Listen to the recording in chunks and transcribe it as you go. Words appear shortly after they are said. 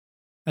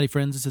Howdy,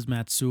 friends. This is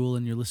Matt Sewell,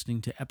 and you're listening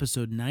to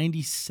episode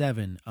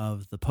 97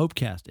 of the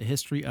Popecast, A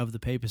History of the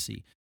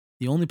Papacy,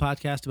 the only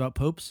podcast about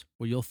popes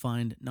where you'll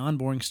find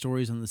non-boring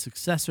stories on the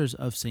successors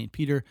of St.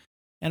 Peter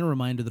and a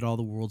reminder that all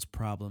the world's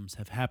problems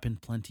have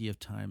happened plenty of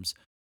times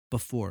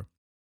before.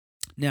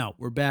 Now,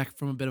 we're back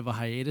from a bit of a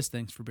hiatus.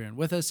 Thanks for bearing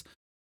with us.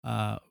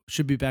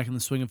 Should be back in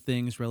the swing of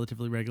things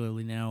relatively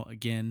regularly now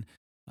again.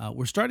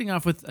 We're starting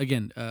off with,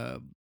 again, a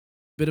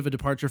bit of a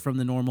departure from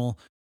the normal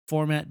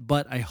format,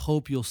 but I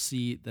hope you'll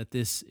see that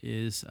this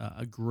is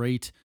a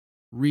great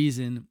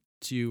reason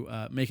to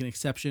make an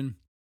exception.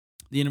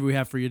 The interview we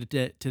have for you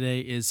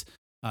today is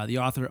the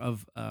author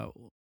of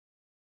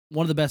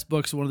one of the best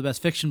books, one of the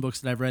best fiction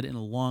books that I've read in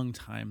a long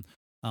time,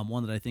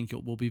 one that I think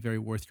it will be very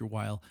worth your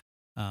while,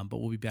 but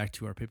we'll be back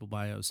to our papal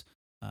bios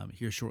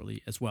here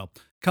shortly as well.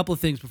 A couple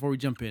of things before we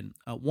jump in.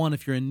 One,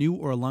 if you're a new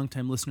or a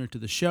longtime listener to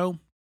the show,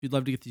 you'd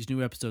love to get these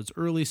new episodes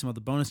early, some of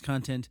the bonus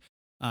content,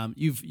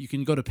 you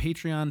can go to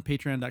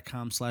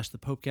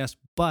patreon.com/thepopecast,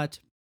 but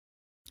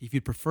if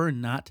you'd prefer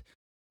not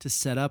to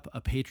set up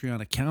a Patreon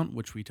account,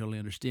 which we totally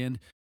understand,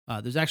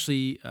 there's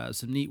actually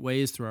some neat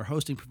ways through our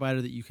hosting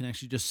provider that you can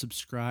actually just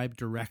subscribe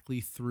directly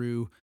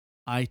through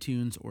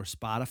iTunes or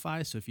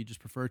Spotify. So if you just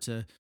prefer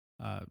to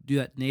do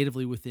that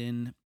natively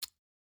within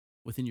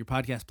your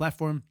podcast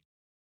platform,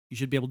 you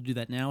should be able to do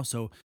that now.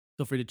 So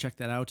feel free to check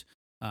that out.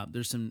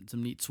 There's some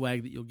neat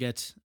swag that you'll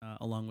get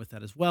along with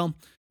that as well.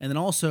 And then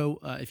also,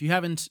 if you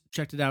haven't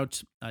checked it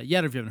out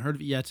yet, or if you haven't heard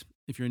of it yet,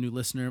 if you're a new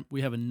listener,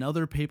 we have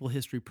another papal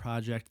history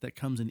project that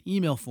comes in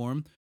email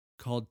form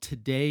called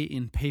Today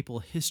in Papal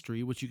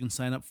History, which you can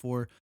sign up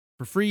for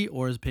free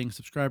or as a paying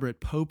subscriber at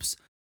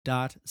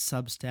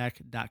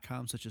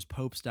popes.substack.com, such as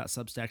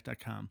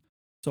popes.substack.com.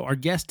 So our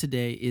guest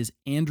today is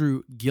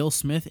Andrew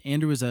Gillsmith.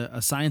 Andrew is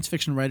a science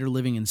fiction writer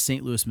living in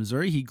St. Louis,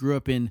 Missouri. He grew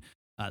up in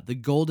the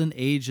golden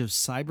age of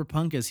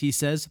cyberpunk, as he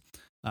says.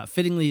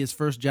 Fittingly, his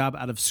first job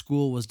out of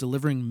school was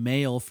delivering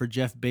mail for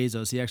Jeff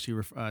Bezos. He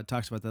actually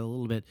talks about that a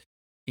little bit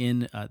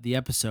in the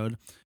episode,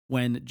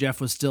 when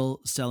Jeff was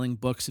still selling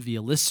books via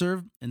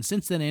listserv. And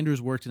since then,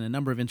 Andrew's worked in a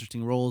number of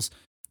interesting roles,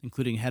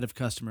 including head of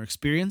customer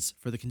experience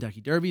for the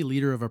Kentucky Derby,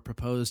 leader of a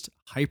proposed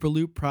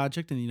Hyperloop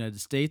project in the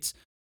United States,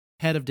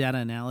 head of data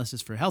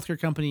analysis for a healthcare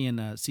company,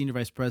 and senior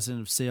vice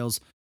president of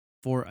sales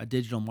for a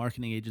digital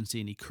marketing agency.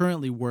 And he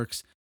currently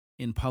works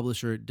in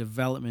publisher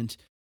development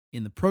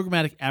in the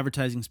programmatic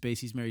advertising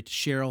space. He's married to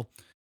Cheryl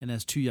and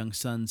has 2 young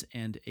sons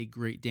and a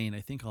Great Dane. I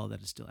think all of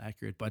that is still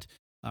accurate. But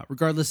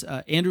regardless,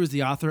 Andrew is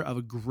the author of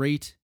a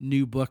great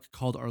new book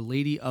called Our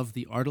Lady of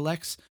the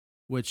Artilects,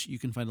 which you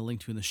can find a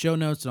link to in the show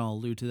notes, and I'll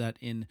allude to that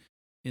in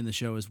the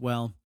show as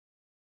well.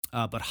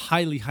 But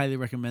highly, highly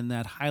recommend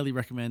that. Highly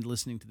recommend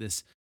listening to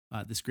this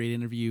great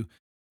interview.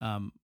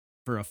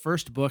 For a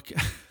first book,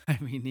 I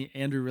mean,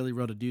 Andrew really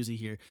wrote a doozy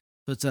here.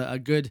 So it's a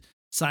good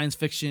science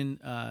fiction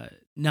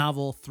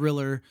novel,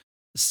 thriller,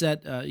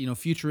 set,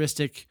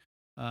 futuristic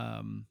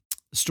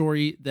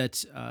story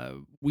that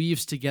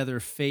weaves together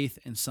faith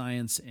and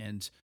science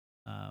and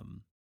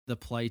the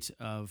plight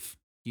of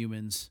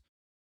humans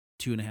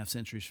 2.5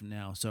 centuries from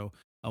now. So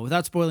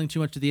without spoiling too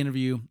much of the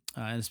interview,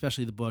 and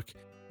especially the book,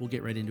 we'll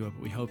get right into it.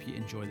 But we hope you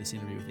enjoy this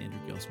interview with Andrew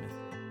Gillsmith.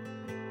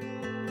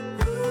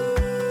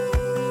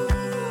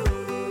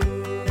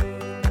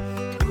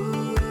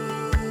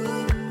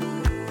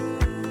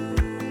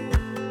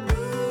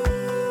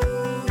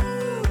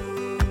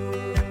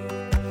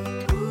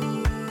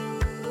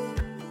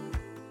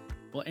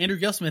 Well, Andrew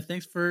Gillsmith,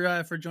 thanks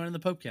for joining the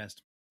Popecast.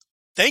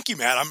 Thank you,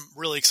 Matt. I'm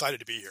really excited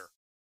to be here.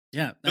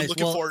 Yeah, nice. I've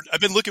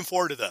been looking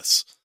forward to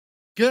this.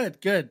 Good.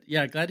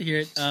 Yeah, glad to hear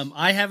it.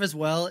 I have as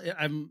well.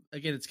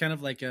 It's kind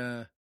of like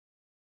a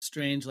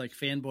strange, like,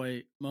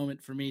 fanboy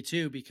moment for me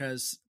too,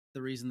 because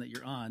the reason that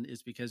you're on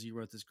is because you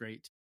wrote this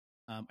great.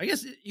 I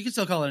guess you could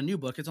still call it a new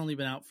book. It's only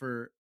been out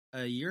for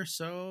a year or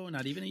so,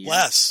 not even a year.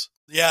 Less,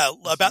 yeah,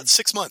 about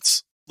 6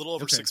 months, a little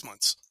over 6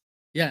 months.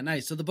 Yeah,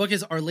 nice. So the book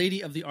is Our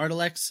Lady of the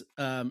Artilects.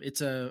 It's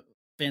a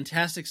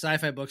fantastic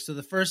sci-fi book. So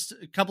the first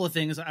couple of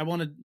things I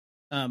want to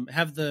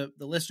have the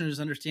listeners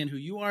understand who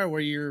you are,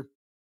 where you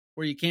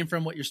came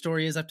from, what your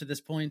story is up to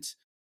this point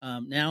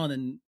now, and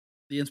then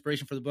the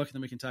inspiration for the book, and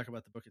then we can talk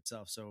about the book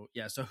itself. So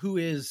yeah, so who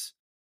is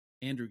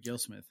Andrew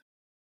Gillsmith?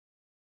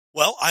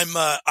 Well, I'm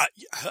a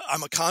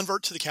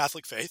convert to the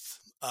Catholic faith.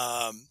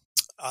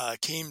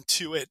 Came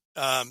to it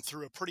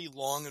through a pretty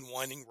long and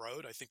winding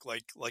road. I think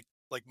like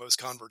most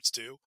converts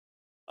do.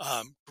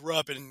 Grew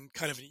up in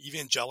kind of an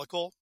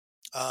evangelical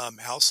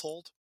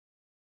household.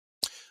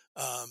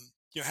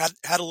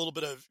 Had a little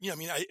bit of,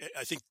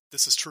 I think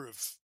this is true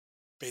of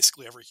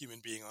basically every human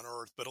being on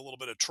earth, but a little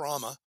bit of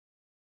trauma,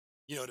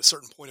 at a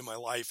certain point in my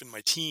life in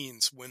my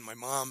teens when my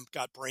mom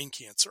got brain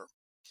cancer.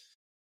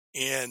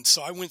 And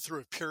so I went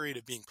through a period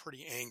of being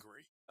pretty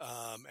angry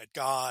at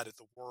God, at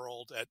the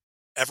world, at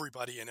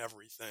everybody and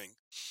everything,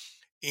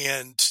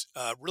 and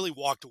really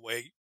walked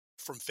away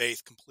from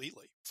faith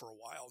completely for a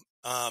while.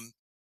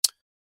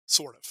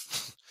 Sort of.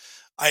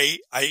 I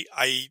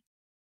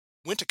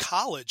went to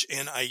college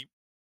and I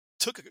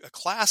took a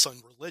class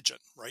on religion,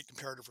 right?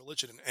 Comparative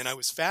religion. And I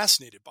was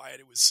fascinated by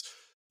it. It was,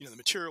 the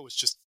material was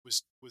just,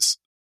 was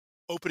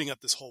opening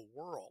up this whole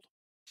world.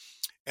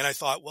 And I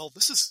thought, well,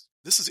 this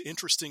is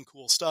interesting,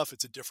 cool stuff.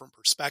 It's a different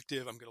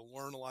perspective. I'm going to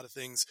learn a lot of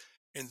things.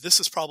 And this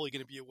is probably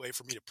going to be a way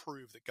for me to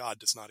prove that God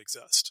does not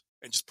exist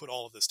and just put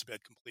all of this to bed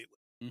completely.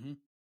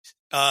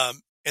 Mm-hmm.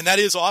 And that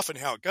is often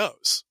how it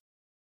goes.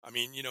 I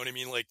mean, you know what I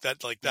mean?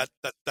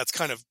 That's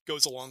kind of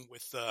goes along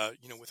with,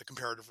 with a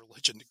comparative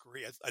religion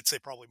degree. I'd say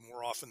probably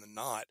more often than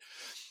not,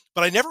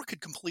 but I never could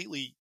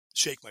completely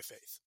shake my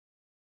faith.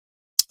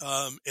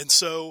 And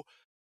so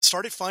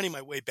started finding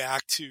my way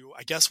back to,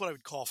 I guess, what I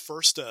would call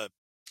first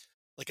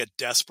like a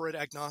desperate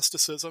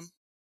agnosticism,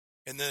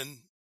 and then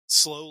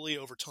slowly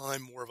over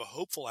time, more of a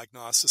hopeful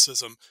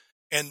agnosticism.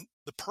 And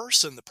the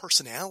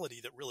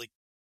personality that really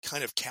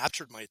kind of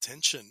captured my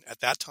attention at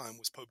that time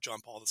was Pope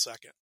John Paul II.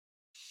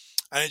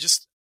 And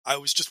I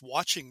was just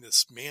watching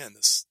this man,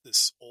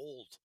 this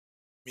old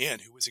man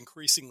who was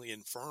increasingly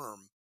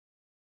infirm,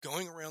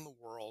 going around the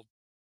world,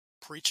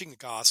 preaching the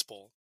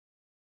gospel,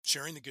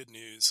 sharing the good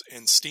news,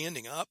 and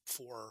standing up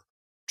for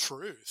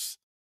truth,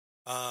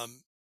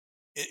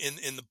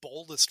 in the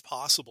boldest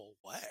possible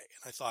way.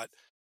 And I thought,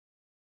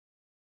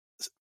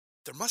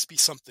 there must be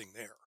something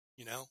there,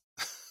 you know?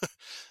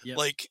 Yep.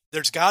 Like,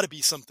 there's got to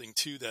be something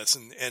to this.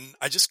 And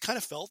I just kind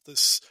of felt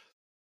this,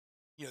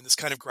 this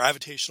kind of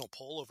gravitational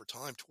pull over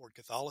time toward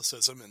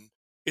Catholicism. And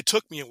it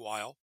took me a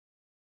while,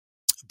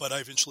 but I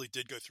eventually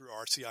did go through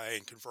RCIA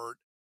and convert,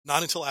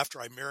 not until after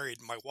I married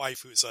my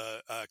wife, who's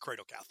a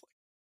cradle Catholic.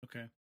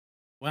 Okay.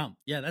 Wow.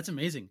 Yeah, that's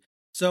amazing.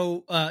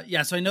 So,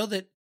 so I know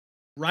that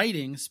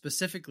writing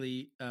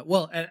specifically,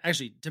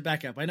 actually, to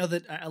back up, I know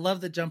that I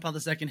love that John Paul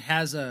II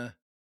has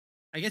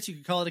I guess you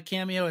could call it a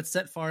cameo. It's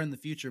set far in the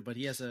future, but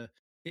he's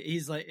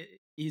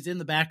in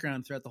the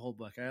background throughout the whole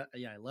book. I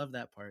love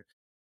that part.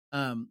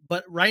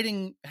 But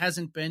writing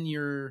hasn't been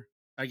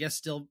I guess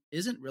still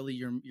isn't really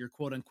your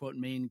quote unquote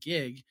main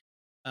gig.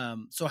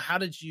 So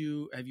have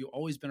you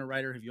always been a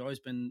writer? Have you always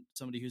been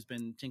somebody who's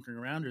been tinkering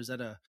around, or is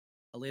that a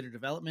later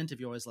development?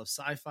 Have you always loved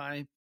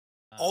sci-fi?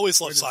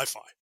 Always loved sci-fi.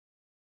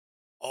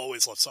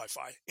 Always loved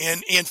sci-fi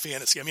and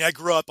fantasy. I mean, I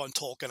grew up on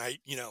Tolkien.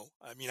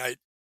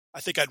 I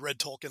think I'd read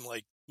Tolkien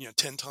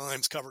 10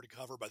 times cover to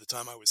cover by the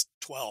time I was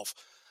 12.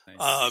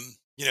 Nice.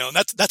 And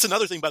that's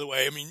another thing, by the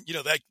way. I mean,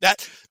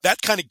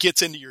 that kind of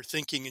gets into your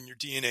thinking and your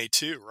DNA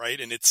too, right?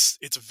 And it's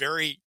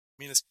very,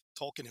 as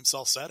Tolkien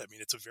himself said,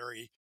 it's a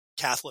very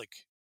Catholic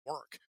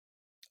work.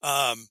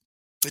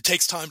 It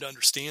takes time to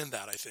understand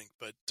that, I think,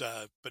 but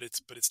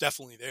it's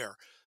definitely there.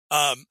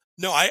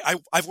 No,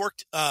 I've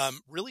worked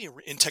really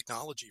in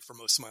technology for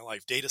most of my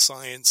life, data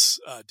science,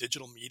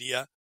 digital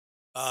media.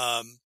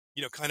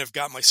 Kind of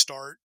got my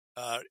start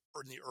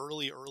in the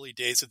early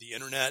days of the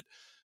internet.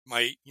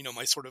 My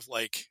sort of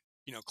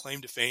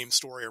claim to fame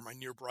story, or my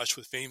near brush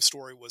with fame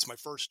story, was my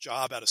first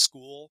job out of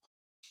school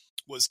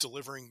was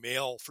delivering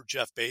mail for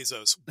Jeff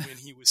Bezos when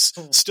he was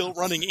still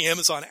running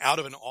Amazon out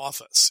of an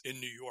office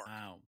in New York.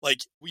 Wow.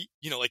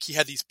 He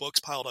had these books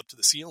piled up to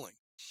the ceiling,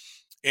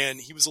 and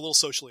he was a little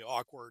socially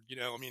awkward.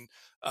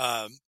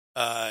 I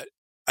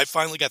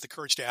finally got the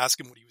courage to ask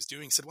him what he was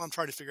doing. He said, "Well, I'm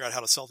trying to figure out how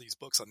to sell these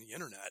books on the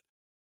internet."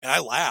 And I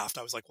laughed.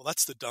 I was like, well,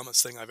 that's the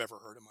dumbest thing I've ever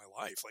heard in my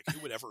life. Like,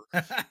 who would ever,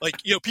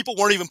 people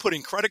weren't even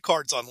putting credit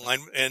cards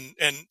online, and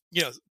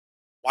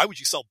why would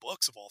you sell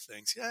books of all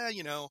things? Yeah.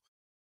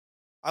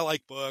 I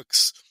like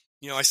books.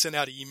 I send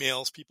out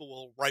emails. People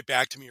will write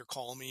back to me or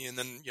call me, and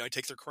then, I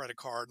take their credit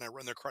card and I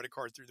run their credit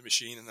card through the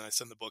machine, and then I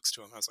send the books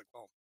to them. I was like,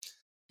 well,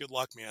 good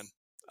luck, man.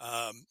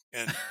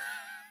 And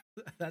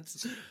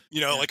that's,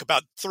 like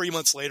about 3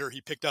 months later,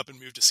 he picked up and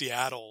moved to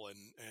Seattle,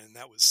 and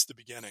that was the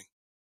beginning.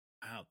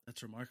 Wow,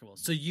 that's remarkable.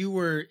 So you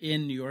were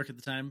in New York at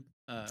the time?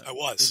 I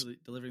was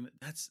delivering.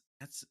 That's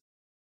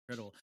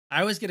incredible. I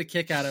always get a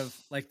kick out of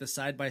the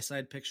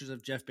side-by-side pictures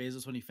of Jeff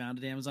Bezos when he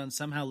founded Amazon.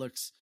 Somehow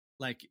looks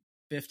like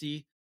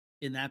 50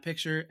 in that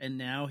picture, and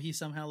now he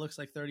somehow looks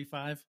like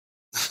 35.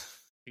 I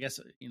guess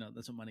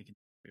that's what money can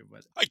do.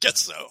 But I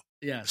guess so.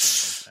 Yeah,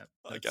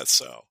 I guess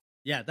so.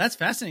 Yeah, that's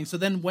fascinating. So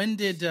then, when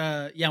did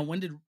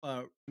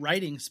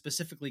writing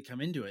specifically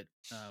come into it,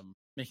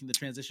 making the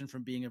transition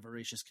from being a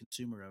voracious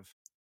consumer of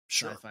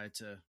sci-fi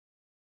to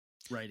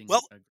writing?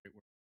 Well, a great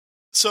work?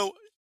 So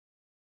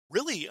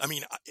really,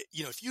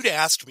 if you'd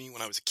asked me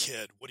when I was a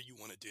kid, what do you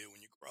want to do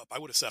when you grow up? I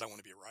would have said I want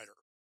to be a writer.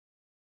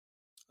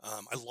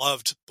 I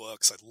loved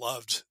books. I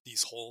loved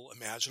these whole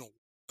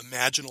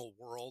imaginal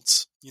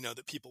worlds,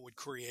 that people would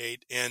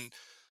create. And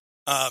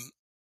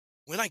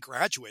when I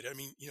graduated,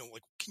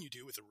 what can you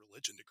do with a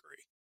religion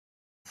degree?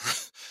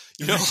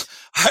 There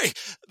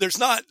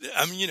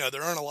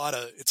aren't a lot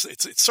of,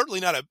 it's certainly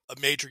not a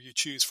major you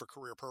choose for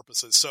career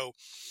purposes. So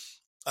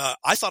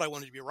I thought I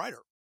wanted to be a writer,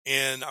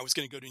 and I was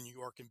going to go to New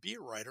York and be a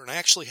writer. And I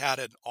actually had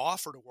an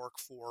offer to work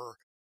for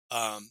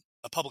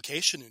a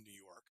publication in New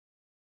York.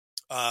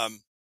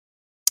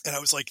 And I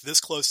was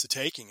this close to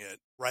taking it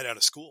right out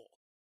of school.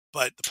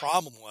 But the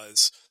problem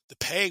was the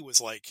pay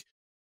was I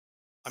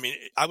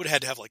would have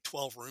had to have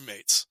 12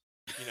 roommates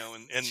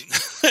and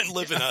and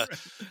live in Yeah, a,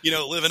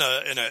 right. live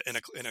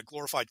in a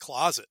glorified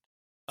closet.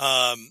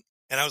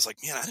 And I was like,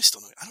 man, I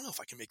don't know if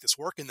I can make this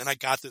work. And then I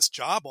got this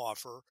job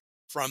offer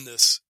from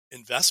this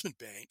investment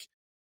bank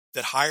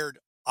that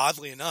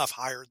oddly enough,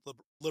 hired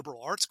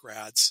liberal arts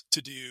grads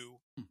to do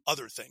Hmm.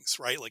 other things,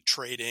 right? Like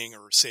trading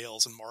or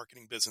sales and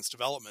marketing, business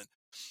development.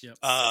 Yep.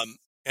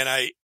 And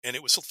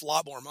it was a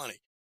lot more money.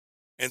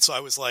 And so I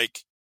was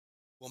like,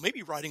 well,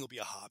 maybe writing will be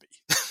a hobby.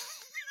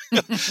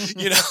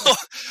 you know,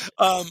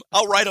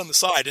 I'll write on the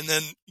side, and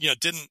then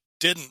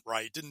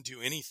didn't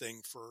do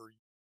anything for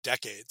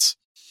decades.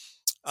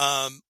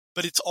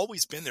 But it's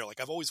always been there. Like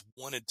I've always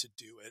wanted to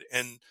do it,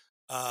 and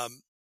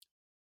um,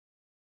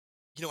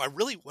 I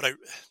really what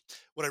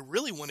I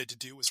really wanted to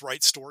do was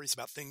write stories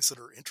about things that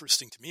are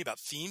interesting to me, about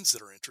themes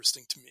that are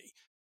interesting to me,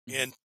 Mhm.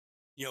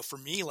 and for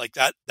me, like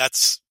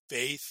that's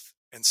faith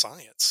and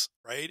science,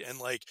 right? And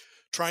like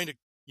trying to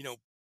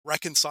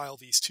reconcile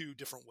these two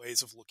different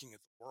ways of looking at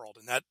the world,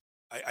 and that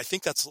I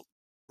think that's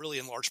really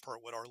in large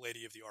part what Our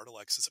Lady of the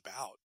Artilects is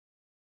about.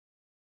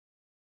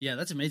 Yeah,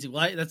 that's amazing.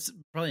 Well, that's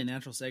probably a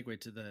natural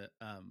segue to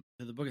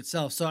the book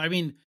itself. So, I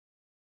mean,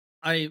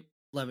 I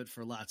love it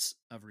for lots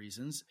of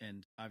reasons,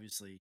 and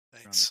obviously from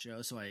the Thanks.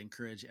 show. So, I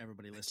encourage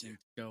everybody Thank you. listening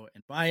to go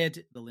and buy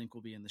it. The link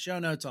will be in the show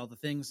notes, all the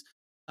things.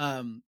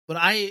 But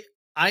I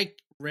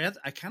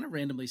kind of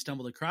randomly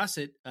stumbled across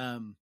it.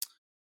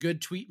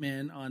 Good Tweet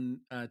Man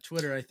on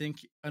Twitter. I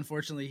think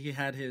unfortunately he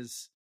had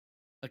his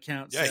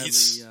account Yeah, sadly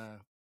he's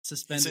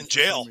suspended in for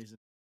some jail. reason.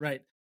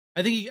 Right.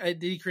 I think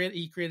he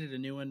created a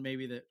new one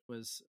maybe that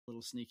was a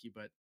little sneaky,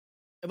 but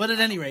at I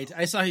any don't rate, know.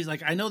 I saw he's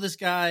like, I know this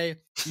guy.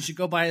 You should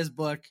go buy his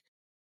book.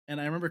 And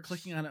I remember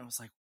clicking on it. I was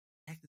like,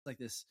 heck, it's like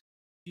this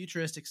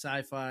futuristic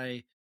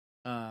sci-fi,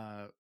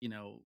 you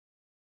know,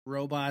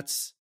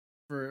 robots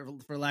for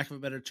lack of a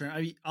better term.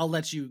 I mean, I'll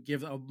let you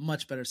give a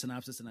much better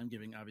synopsis than I'm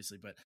giving, obviously,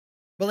 but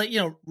like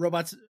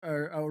robots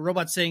or a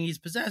robot saying he's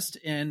possessed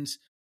and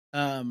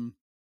um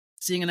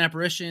seeing an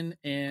apparition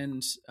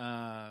and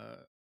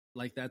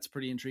like that's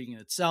pretty intriguing in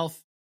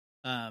itself.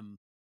 Um,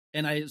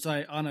 and I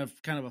on a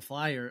kind of a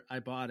flyer, I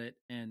bought it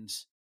and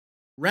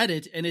read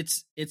it, and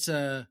it's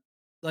a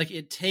like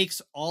it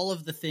takes all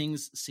of the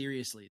things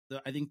seriously.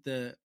 I think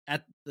the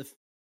at the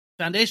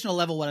foundational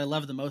level, what I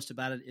love the most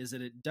about it is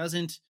that it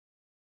doesn't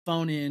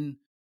phone in,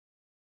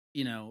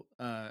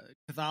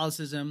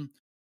 Catholicism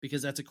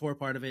because that's a core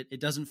part of it. It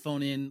doesn't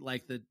phone in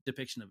like the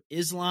depiction of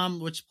Islam,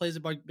 which plays a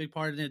big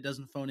part in it. It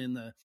doesn't phone in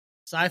the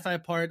sci-fi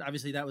part.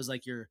 Obviously, that was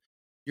like your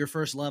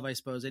first love, I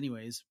suppose.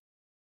 Anyways,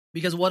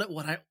 because what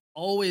I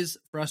always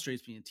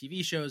frustrates me in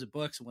TV shows and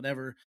books and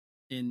whatever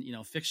in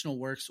fictional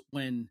works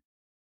when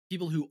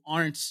people who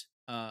aren't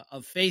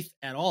of faith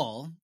at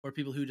all, or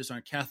people who just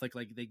aren't Catholic,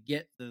 like they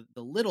get the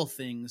little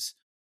things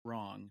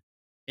wrong,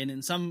 and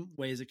in some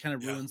ways it kind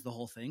of Yeah. ruins the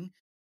whole thing.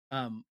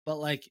 But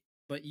like,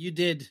 but you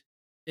did.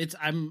 It's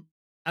I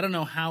don't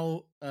know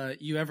how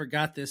you ever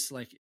got this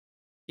like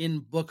in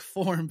book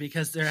form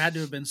because there had to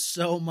have been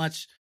so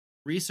much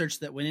research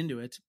that went into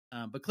it.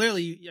 But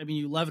clearly, I mean,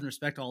 you love and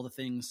respect all the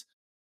things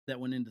that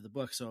went into the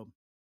book. So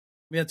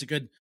maybe that's a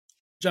good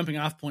jumping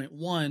off point.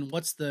 One,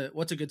 what's a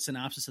good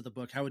synopsis of the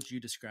book? How would you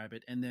describe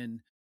it? And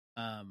then,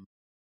 um,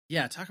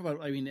 yeah, talk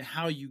about, I mean,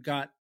 how you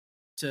got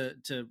to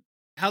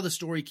how the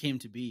story came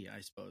to be,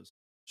 I suppose.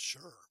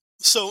 Sure.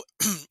 So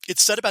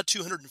it's set about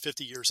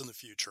 250 years in the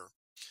future.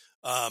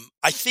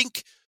 I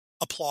think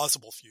a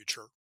plausible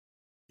future.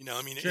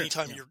 I mean, Sure.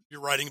 anytime Yeah.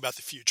 you're writing about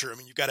the future, I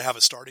mean, you've got to have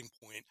a starting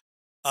point.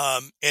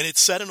 And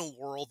it's set in a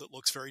world that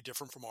looks very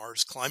different from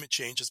ours. Climate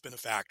change has been a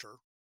factor.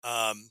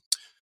 Um,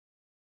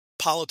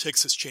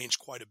 Politics has changed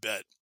quite a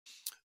bit.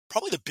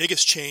 Probably the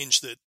biggest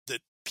change that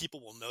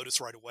people will notice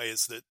right away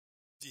is that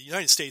the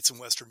United States and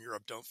Western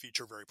Europe don't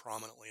feature very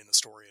prominently in the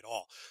story at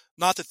all.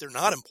 Not that they're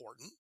not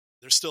important.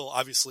 They're still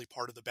obviously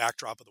part of the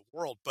backdrop of the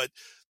world, but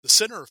the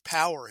center of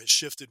power has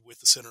shifted with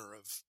the center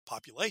of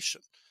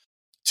population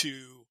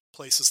to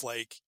places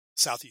like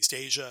Southeast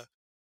Asia,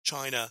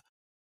 China,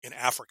 and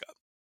Africa.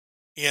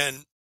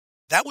 And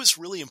that was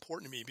really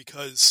important to me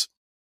because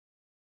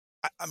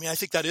I mean, I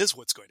think that is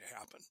what's going to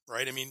happen,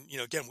 right? I mean,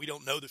 again, we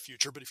don't know the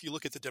future, but if you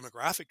look at the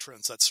demographic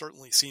trends, that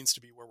certainly seems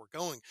to be where we're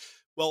going.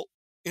 Well,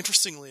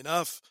 interestingly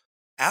enough,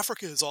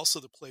 Africa is also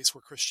the place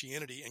where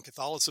Christianity and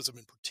Catholicism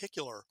in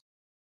particular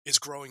is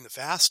growing the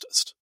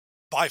fastest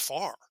by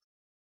far,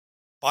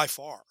 by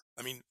far.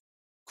 I mean,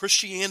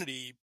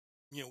 Christianity,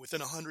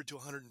 within 100 to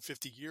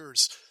 150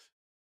 years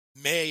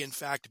may in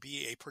fact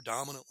be a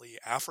predominantly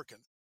African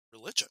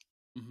religion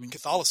and Hmm.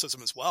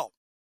 Catholicism as well.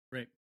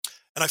 Right.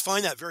 And I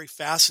find that very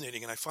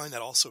fascinating, and I find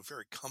that also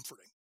very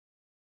comforting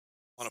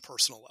on a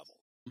personal level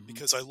Hmm.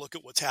 because I look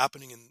at what's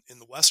happening in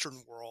the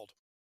Western world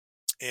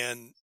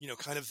and,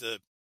 kind of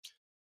and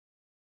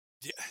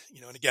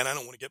again, I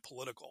don't want to get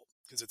political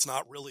because it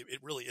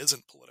really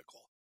isn't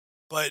political,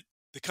 but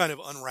the kind of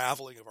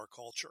unraveling of our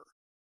culture,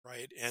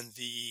 right? And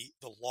the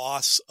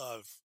loss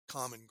of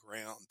common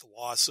ground, the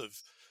loss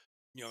of,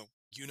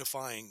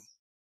 unifying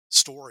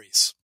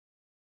stories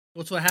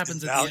Well, it's what and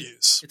happens at the end.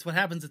 values. It's what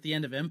happens at the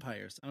end of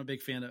Empires. I'm a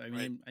big fan of.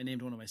 Right. I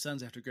named one of my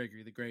sons after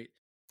Gregory the Great.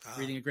 Ah,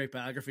 Reading a great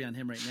biography on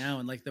him right now,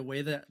 and like the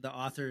way that the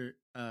author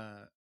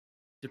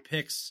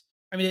depicts.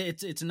 I mean,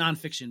 it's a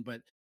nonfiction,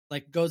 but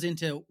like goes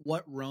into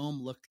what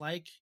Rome looked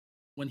like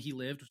when he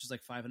lived, which is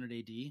like 500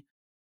 AD,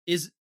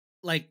 is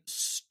like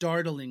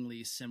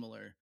startlingly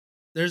similar.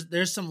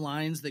 There's some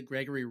lines that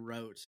Gregory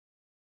wrote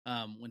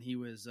when he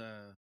was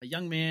a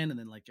young man, and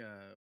then like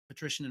a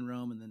patrician in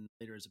Rome, and then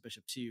later as a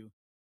bishop too.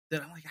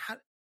 That I'm like, how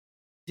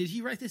did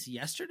he write this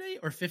yesterday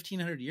or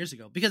 1500 years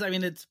ago? Because I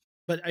mean,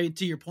 but I mean,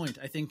 to your point,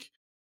 I think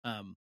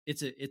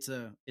it's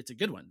a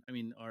good one. I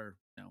mean, our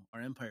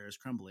empire is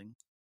crumbling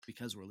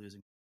because we're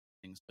losing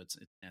things, but it's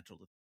natural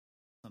to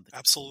something.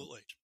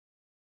 absolutely.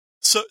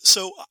 So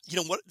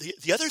what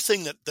the other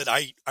thing that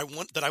I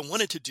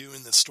wanted to do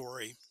in this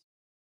story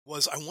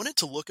was I wanted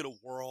to look at a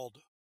world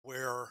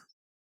where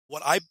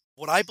what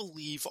I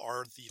believe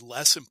are the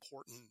less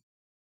important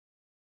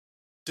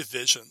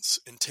divisions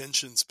and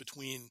tensions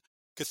between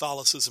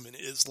Catholicism and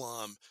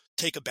Islam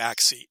take a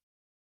backseat,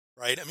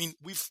 right? I mean,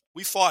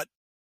 we fought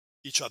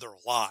each other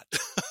a lot.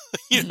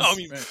 I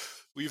mean, Right.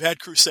 we've had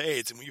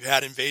crusades and we've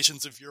had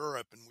invasions of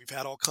Europe and we've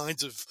had all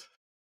kinds of,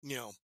 you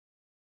know,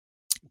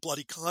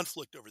 bloody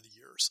conflict over the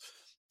years.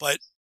 But,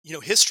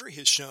 history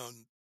has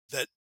shown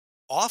that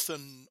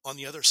often on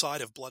the other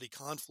side of bloody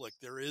conflict,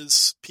 there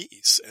is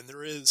peace and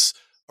there is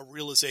a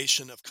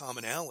realization of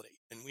commonality.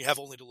 And we have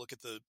only to look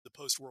at the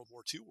post World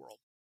War II world,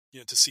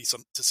 to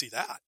see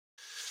that.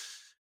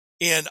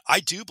 And I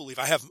do believe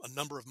I have a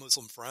number of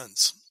Muslim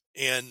friends.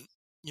 And,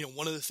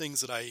 one of the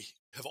things that I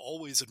have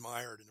always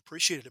admired and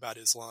appreciated about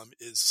Islam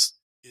is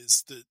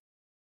the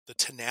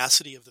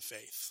tenacity of the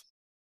faith,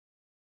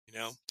 you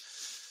know,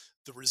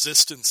 the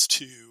resistance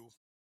to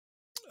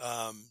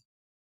um,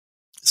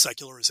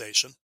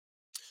 secularization,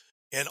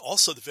 and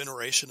also the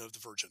veneration of the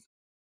Virgin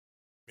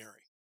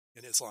Mary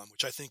in Islam,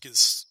 which I think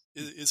is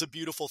a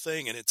beautiful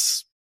thing, and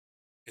it's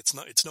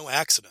no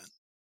accident.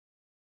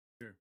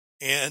 Sure.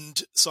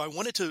 And so I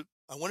wanted to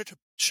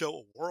show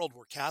a world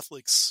where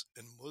Catholics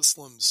and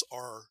Muslims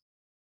are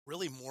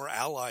really more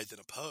allied than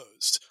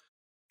opposed.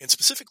 And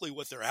specifically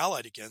what they're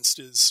allied against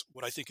is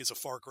what I think is a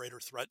far greater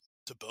threat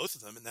to both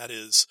of them, and that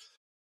is,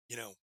 you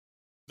know,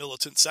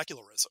 militant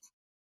secularism,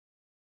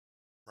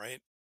 right?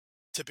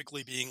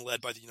 Typically being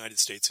led by the United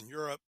States and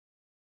Europe,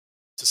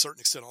 to a certain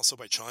extent also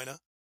by China.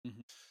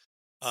 Mhm.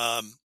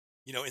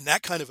 In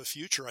that kind of a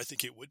future, I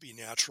think it would be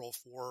natural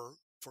for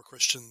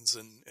Christians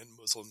and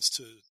Muslims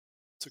to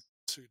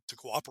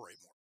cooperate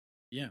more.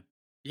 Yeah,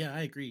 yeah,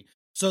 I agree.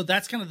 So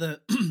that's kind of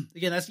the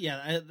again.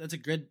 That's a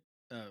good,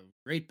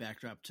 great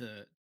backdrop to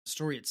the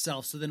story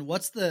itself. So then,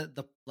 what's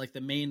the like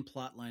the main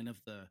plot line of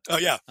the Oh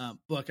yeah.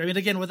 book? I mean,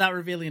 again, without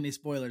revealing any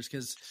spoilers,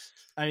 because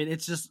I mean,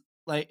 it's just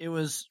like it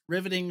was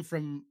riveting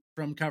from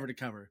cover to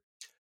cover.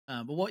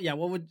 But what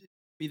would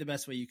be the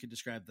best way you could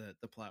describe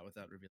the plot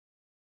without revealing?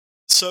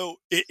 So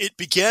it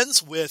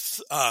begins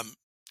with an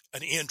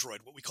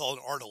android, what we call an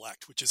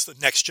artilect, which is the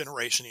next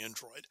generation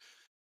android,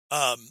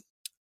 um,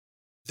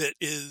 that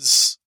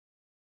is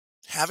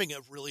having a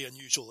really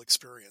unusual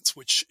experience,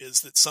 which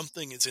is that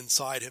something is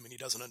inside him and he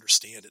doesn't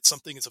understand it.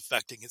 Something is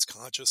affecting his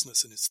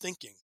consciousness and his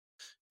thinking.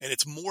 And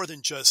it's more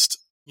than just,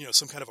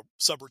 some kind of a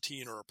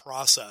subroutine or a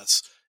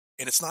process.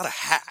 And it's not a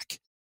hack,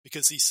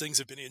 because these things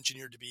have been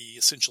engineered to be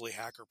essentially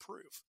hacker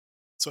proof.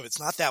 So it's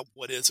not that,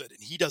 what is it?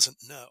 And he doesn't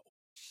know.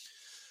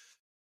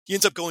 He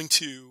ends up going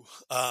to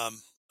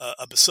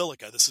a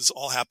basilica. This is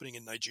all happening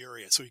in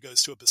Nigeria. So he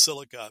goes to a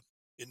basilica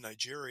in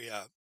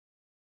Nigeria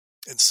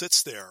and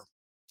sits there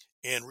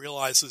and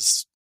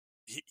realizes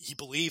he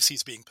believes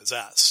he's being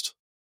possessed.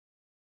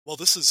 Well,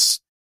 this has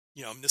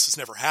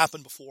never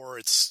happened before.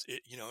 And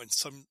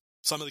some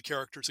of the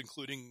characters,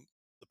 including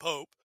the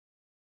Pope,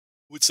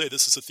 would say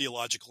this is a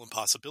theological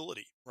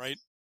impossibility, right?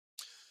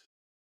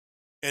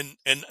 And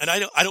I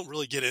don't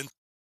really get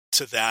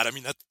into that. I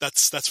mean,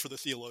 that's for the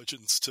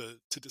theologians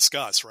to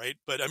discuss, right?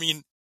 But I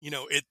mean,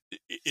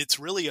 it's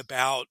really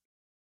about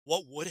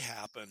what would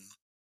happen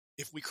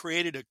if we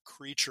created a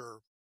creature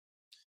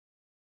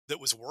that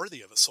was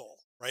worthy of a soul,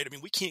 right? I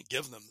mean, we can't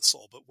give them the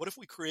soul, but what if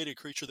we created a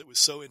creature that was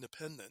so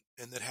independent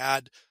and that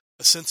had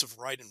a sense of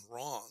right and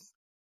wrong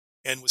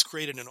and was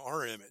created in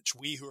our image,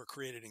 we who are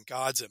created in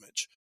God's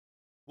image?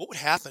 What would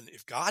happen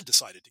if God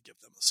decided to give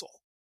them a soul?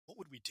 What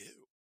would we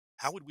do?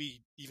 How would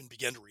we even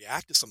begin to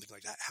react to something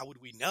like that? How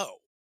would we know?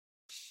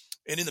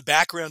 And in the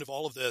background of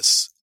all of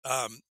this,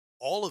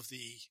 all of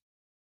the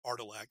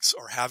Artilects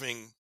are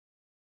having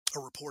a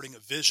reporting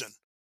of vision.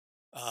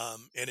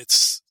 And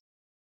it's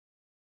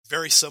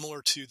very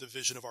similar to the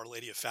vision of Our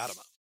Lady of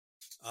Fatima,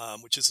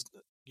 which is,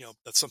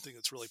 that's something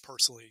that's really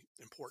personally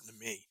important to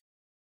me.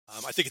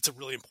 I think it's a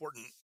really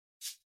important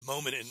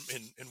moment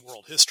in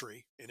world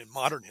history and in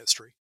modern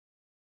history.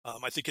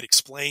 I think it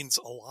explains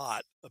a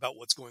lot about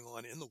what's going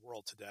on in the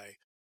world today.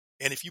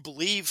 And if you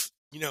believe,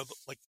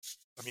 like,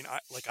 I mean,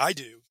 like I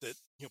do, that,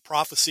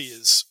 prophecy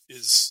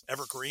is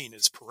evergreen,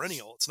 is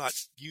perennial. It's not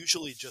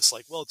usually just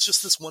like, well, it's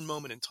just this one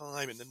moment in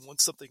time. And then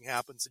once something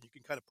happens, then you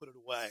can kind of put it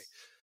away.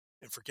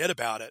 and forget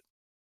about it,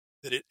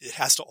 that it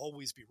has to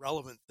always be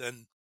relevant,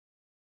 then,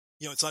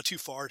 it's not too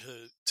far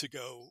to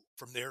go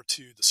from there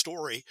to the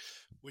story,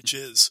 which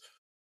is,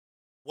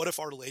 what if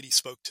Our Lady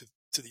spoke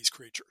to these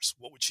creatures?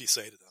 What would she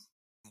say to them?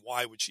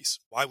 Why would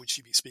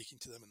she be speaking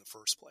to them in the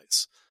first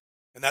place?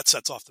 And that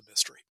sets off the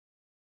mystery.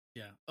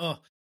 Yeah. Oh,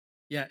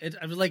 yeah.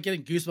 I was like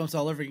getting goosebumps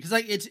all over again because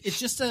like it's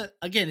just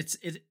again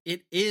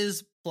it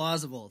is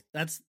plausible.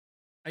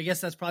 I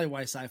guess that's probably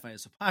why sci-fi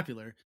is so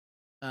popular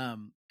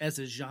as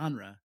a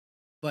genre.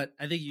 But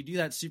I think you do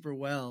that super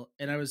well,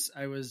 and I was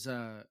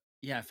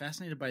yeah,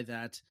 fascinated by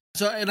that.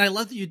 So, and I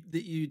love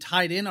that you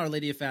tied in Our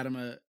Lady of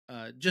Fatima,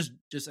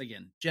 just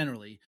again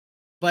generally,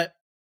 but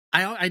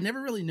I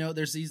never really know.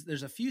 There's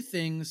a few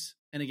things,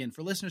 and again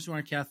for listeners who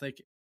aren't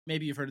Catholic,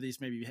 maybe you've heard of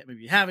these, maybe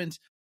you haven't.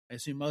 I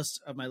assume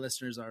most of my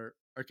listeners are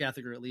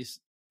Catholic or at least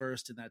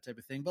versed in that type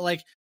of thing. But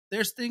like,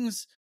 there's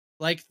things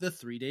like the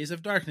 3 days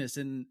of darkness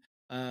and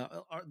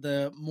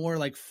the more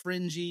like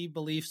fringy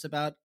beliefs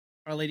about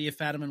Our Lady of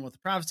Fatima and what the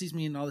prophecies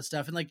mean and all this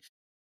stuff. And like,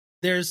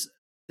 there's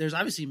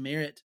obviously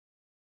merit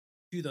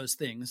to those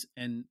things,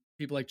 and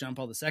people like John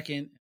Paul II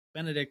and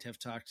Benedict have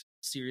talked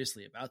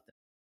seriously about them.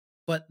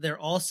 But they're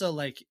also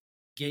like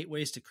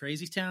gateways to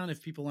crazy town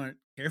if people aren't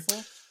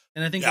careful.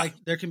 And I think like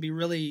there can be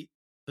really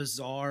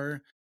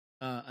bizarre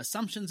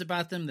assumptions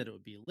about them, that it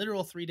would be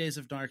literal 3 days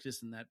of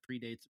darkness and that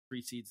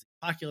precedes the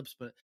apocalypse.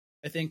 But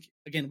I think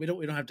again, we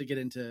don't have to get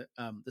into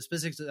the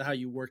specifics of how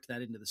you worked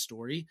that into the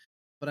story.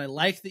 But I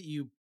like that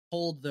you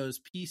pulled those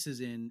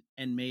pieces in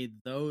and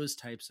made those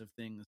types of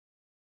things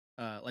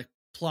like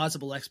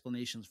plausible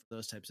explanations for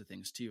those types of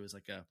things too, as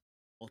like a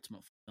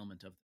ultimate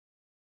fulfillment of them,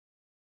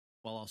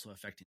 while also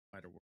affecting the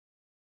wider world.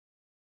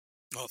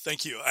 Well,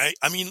 thank you.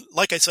 I mean,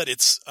 like I said,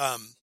 it's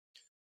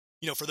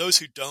for those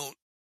who don't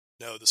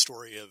know the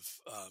story of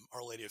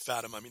Our Lady of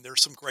Fatima, I mean,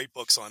 there's some great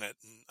books on it,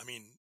 and I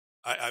mean,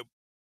 I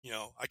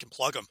can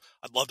plug them.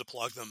 I'd love to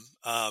plug them.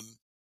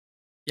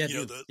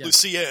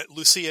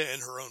 Lucia in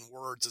her own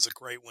words is a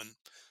great one.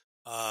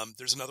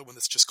 There's another one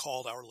that's just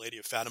called Our Lady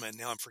of Fatima, and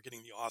now I'm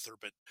forgetting the author,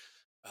 but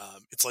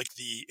it's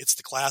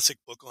the classic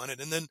book on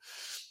it. And then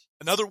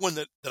another one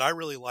that I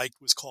really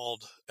liked was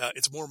called,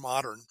 it's more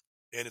modern,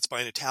 and it's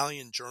by an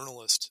Italian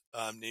journalist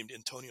named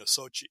Antonio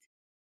Socci,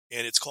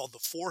 and it's called The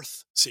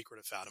Fourth Secret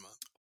of Fatima.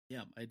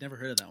 Yeah, I'd never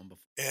heard of that one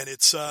before. And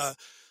it's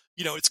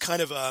it's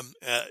kind of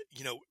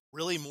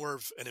really more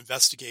of an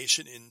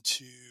investigation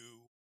into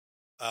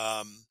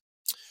how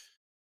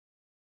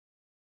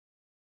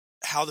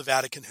the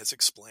Vatican has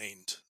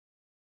explained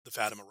the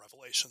Fatima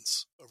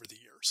revelations over the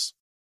years.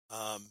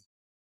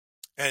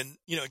 And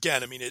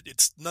again, I mean,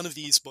 it's none of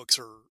these books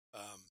are.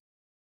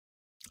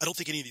 I don't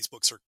think any of these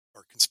books are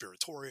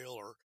conspiratorial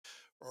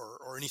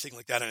or anything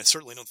like that, and I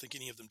certainly don't think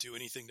any of them do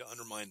anything to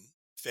undermine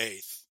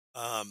faith.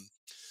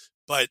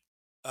 But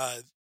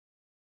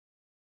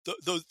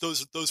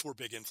those were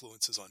big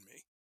influences on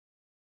me.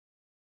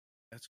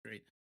 That's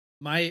great.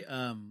 My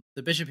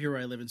the bishop here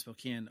where I live in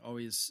Spokane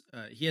always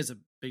he has a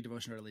big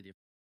devotion to Our Lady of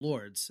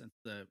Lourdes, and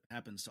that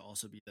happens to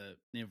also be the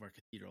name of our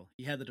cathedral.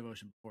 He had the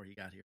devotion before he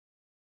got here.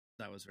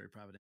 That was very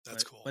provident.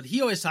 That's cool. But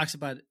he always talks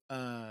about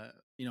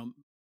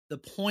the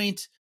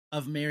point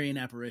of Marian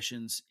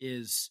apparitions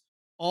is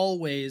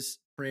always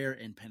prayer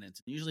and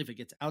penance. And usually if it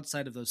gets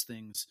outside of those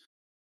things,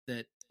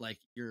 that like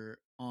you're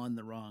on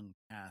the wrong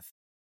path.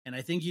 And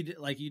I think you did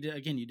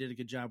a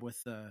good job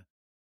with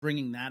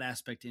bringing that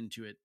aspect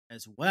into it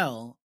as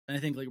well. And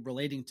I think like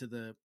relating to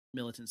the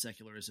militant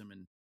secularism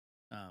and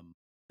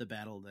the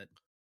battle that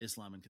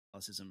Islam and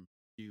Catholicism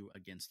do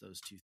against those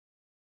two.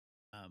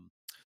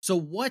 So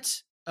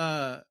what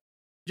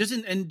just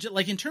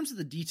in terms of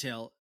the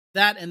detail,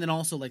 that, and then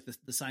also like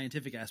the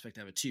scientific aspect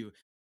of it too,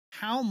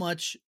 how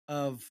much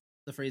of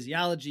the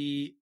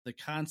phraseology, the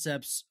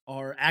concepts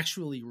are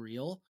actually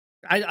real?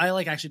 I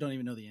like actually don't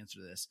even know the answer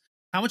to this.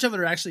 How much of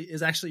it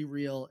is actually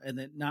real and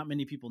that not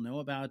many people know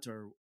about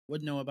or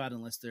would know about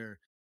unless they're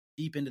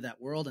deep into that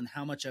world, and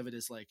how much of it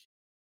is like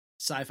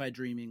sci-fi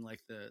dreaming, like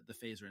the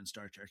phaser in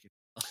Star Trek?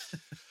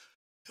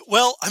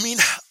 Well, I mean,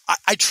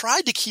 I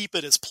tried to keep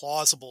it as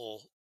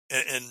plausible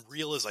and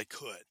real as I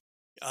could.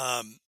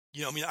 I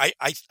mean,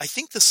 I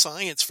think the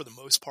science for the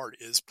most part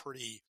is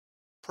pretty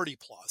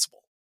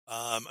plausible.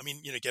 I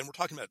mean, again, we're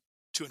talking about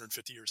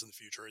 250 years in the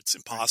future. It's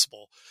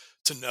impossible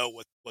to know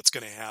what's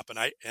going to happen.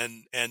 I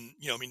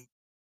mean,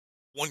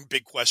 one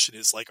big question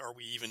is like, are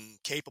we even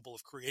capable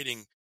of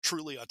creating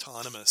truly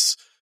autonomous,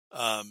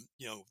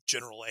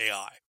 general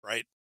AI,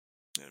 right?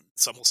 And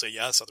some will say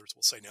yes, others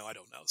will say no, I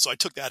don't know. So I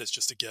took that as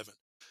just a given.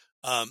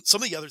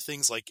 Some of the other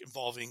things like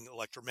involving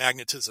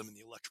electromagnetism and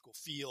the electrical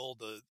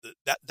field,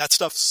 that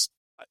stuff's,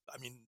 I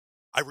mean,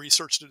 I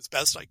researched it as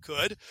best I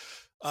could.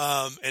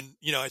 And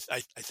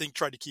I think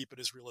tried to keep it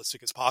as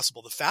realistic as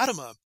possible. The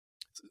Fatima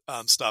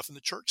stuff and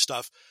the church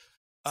stuff,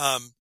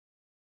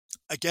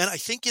 again, I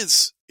think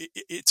it's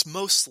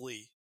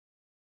mostly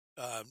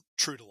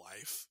true to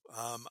life.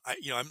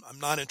 I'm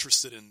not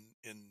interested in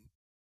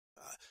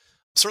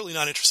certainly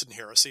not interested in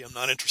heresy. I'm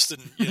not interested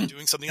in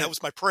doing something. That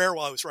was my prayer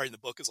while I was writing the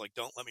book, is like,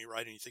 don't let me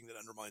write anything that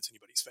undermines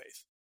anybody's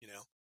faith. You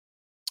know,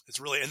 it's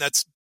really, and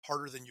that's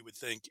harder than you would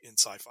think in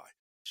sci-fi,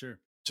 Sure.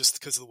 just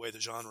because of the way the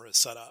genre is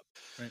set up.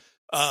 Right.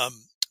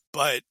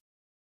 But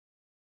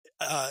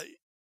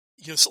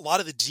so a lot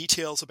of the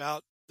details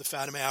about the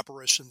Fatima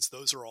apparitions,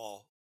 those are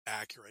all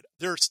accurate.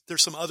 There's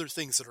some other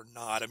things that are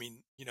not. I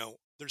mean,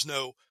 there's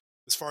no,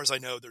 as far as I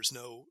know, there's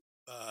no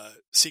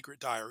secret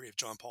diary of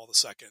John Paul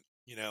II.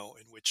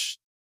 In which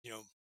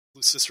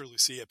Sister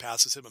Lucia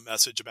passes him a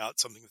message about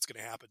something that's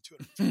going to happen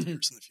 250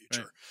 years in the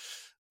future.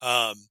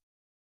 Right.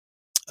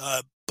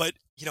 But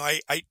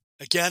I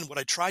again, what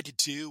I tried to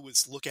do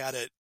was look at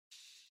it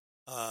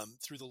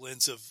through the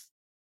lens of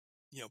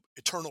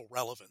eternal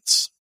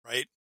relevance,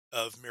 right?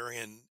 Of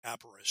Marian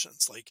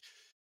apparitions. Like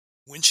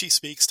when she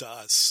speaks to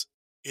us,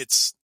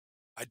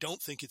 I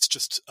don't think it's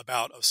just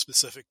about a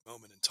specific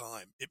moment in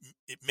time.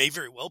 It may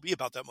very well be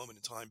about that moment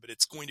in time, but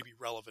it's going to be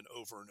relevant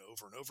over and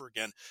over and over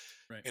again.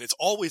 Right. And it's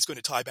always going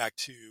to tie back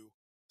to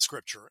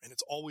scripture, and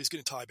it's always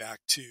going to tie back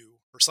to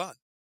her son,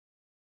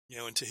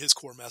 and to his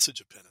core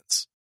message of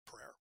penance,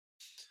 prayer.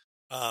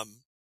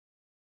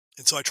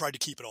 And so I tried to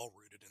keep it all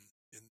rooted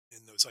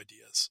in those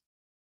ideas.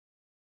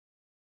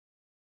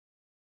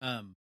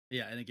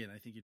 Yeah. And again, I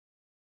think you did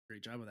a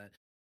great job with that.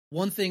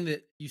 One thing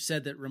that you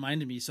said that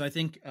reminded me, so I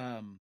think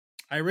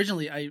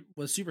I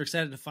was super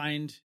excited to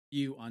find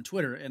you on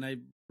Twitter, and I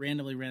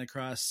randomly ran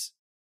across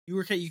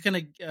you kind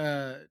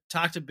of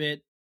talked a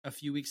bit a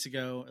few weeks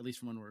ago, at least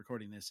from when we're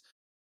recording this,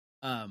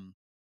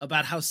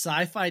 about how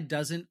sci-fi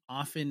doesn't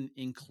often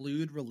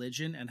include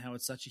religion and how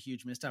it's such a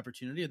huge missed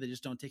opportunity, or they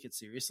just don't take it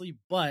seriously.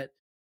 But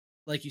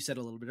like you said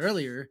a little bit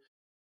earlier,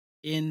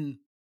 in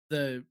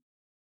the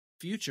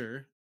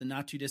future, the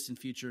not too distant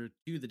future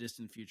to the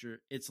distant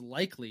future, it's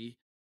likely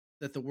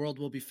that the world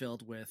will be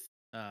filled with,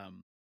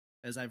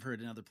 as I've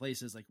heard in other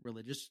places, like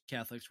religious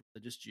Catholics,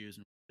 religious Jews,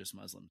 and religious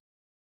Muslims,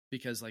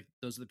 because like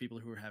those are the people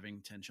who are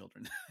having 10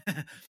 children,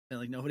 and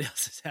like nobody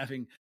else is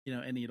having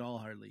any at all,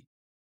 hardly.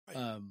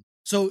 Right.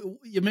 So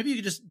maybe you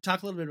could just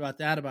talk a little bit about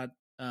that, about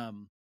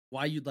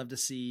why you'd love to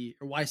see,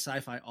 or why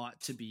sci-fi ought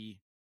to be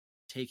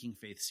taking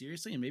faith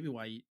seriously, and maybe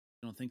why you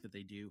don't think that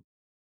they do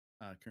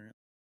currently.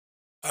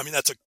 I mean,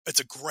 it's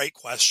a great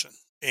question,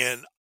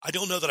 and I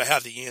don't know that I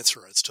have the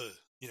answer as to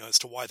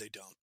why they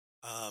don't.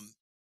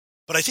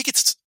 But I think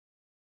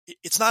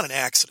it's not an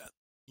accident.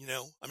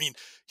 I mean,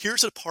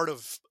 here's a part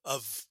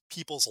of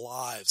people's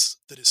lives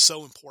that is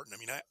so important. I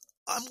mean,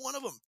 I'm one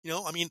of them.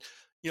 I mean,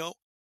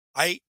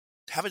 I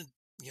haven't.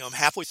 I'm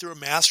halfway through a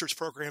master's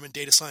program in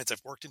data science.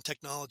 I've worked in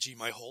technology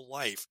my whole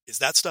life. Is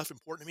that stuff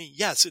important to me?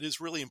 Yes, it is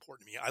really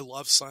important to me. I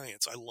love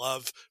science. I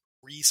love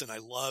reason. I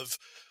love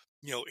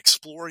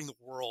exploring the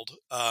world,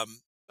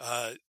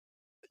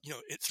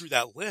 through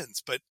that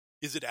lens. But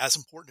is it as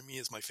important to me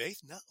as my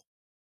faith? No.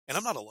 And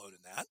I'm not alone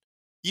in that.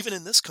 Even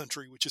in this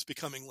country, which is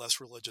becoming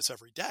less religious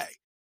every day,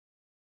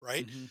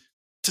 right? Mm-hmm.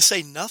 To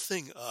say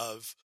nothing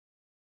of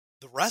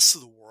the rest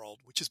of the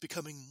world, which is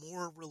becoming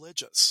more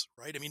religious,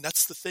 right? I mean,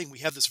 that's the thing. We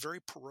have this very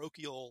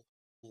parochial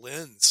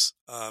lens,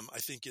 I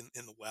think, in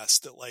the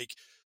West, that like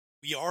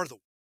we're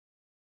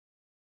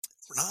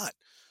not.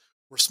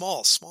 We're a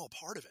small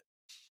part of it.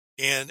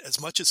 And as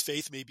much as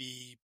faith may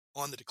be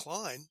on the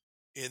decline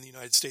in the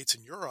United States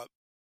and Europe,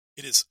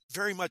 it is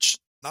very much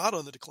not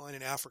on the decline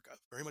in Africa,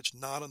 very much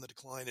not on the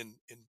decline in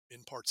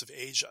parts of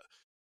Asia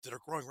that are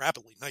growing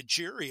rapidly.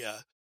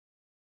 Nigeria,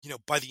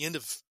 by the end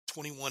of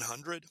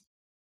 2100,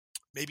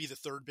 maybe the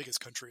third biggest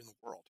country in the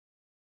world.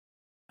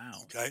 Wow.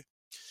 Okay.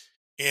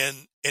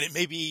 And it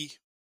may be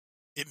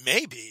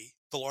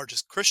the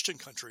largest Christian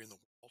country in the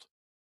world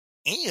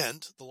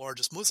and the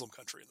largest Muslim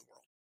country in the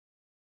world.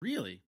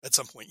 Really? At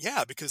some point.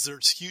 Yeah, because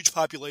there's huge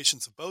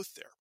populations of both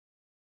there.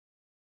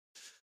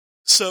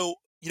 So,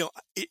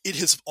 it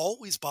has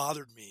always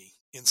bothered me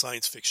in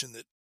science fiction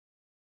that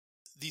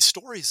these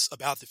stories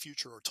about the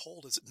future are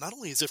told as not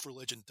only as if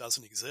religion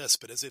doesn't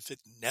exist, but as if it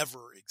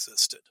never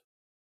existed.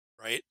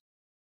 Right?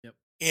 Yep.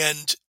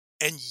 And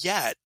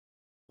yet,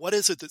 what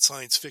is it that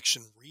science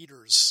fiction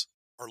readers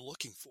are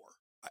looking for?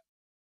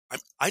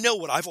 I know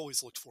what I've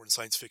always looked for in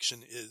science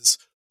fiction is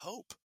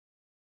hope,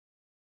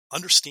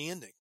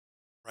 understanding,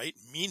 right?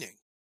 Meaning.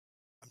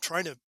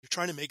 You're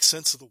trying to make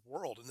sense of the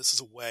world, and this is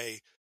a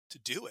way to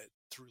do it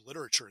through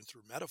literature and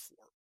through metaphor.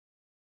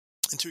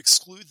 And to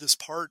exclude this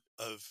part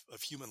of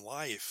human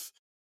life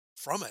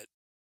from it,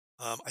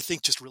 I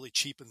think just really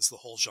cheapens the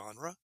whole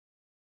genre.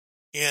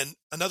 And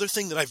another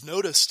thing that I've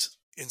noticed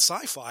in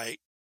sci-fi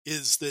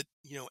is that,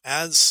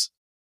 as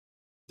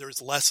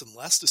there's less and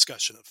less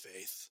discussion of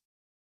faith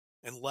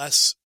and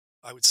less,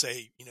 I would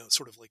say,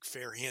 sort of like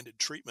fair-handed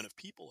treatment of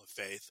people of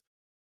faith,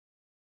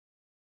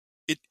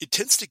 it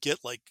tends to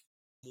get like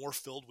more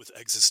filled with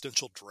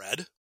existential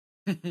dread.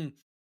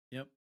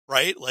 Yep.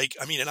 Right. Like,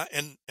 I mean,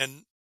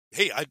 and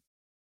hey,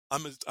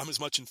 I'm as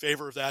much in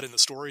favor of that in the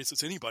stories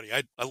as anybody.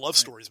 I love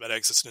stories about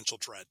existential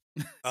dread.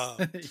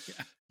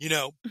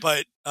 Yeah.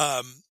 But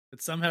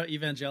it's somehow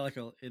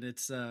evangelical in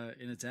its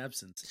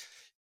absence.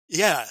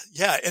 Yeah.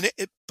 And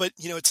but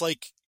it's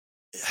like,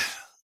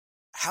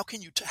 how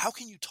can you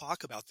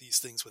talk about these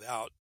things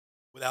without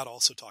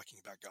also talking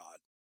about God?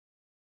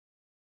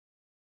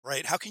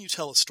 right? How can you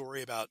tell a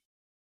story about,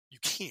 you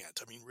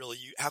can't. I mean, really,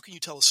 how can you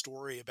tell a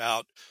story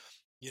about,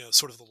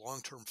 sort of the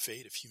long-term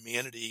fate of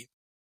humanity,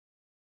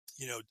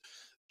 you know,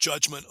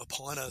 judgment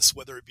upon us,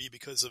 whether it be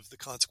because of the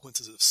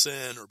consequences of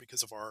sin or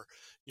because of our,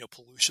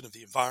 pollution of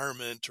the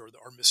environment or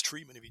our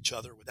mistreatment of each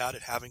other without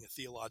it having a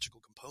theological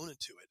component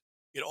to it.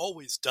 It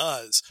always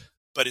does,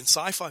 but in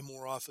sci-fi,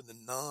 more often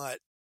than not,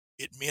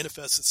 it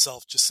manifests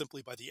itself just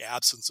simply by the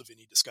absence of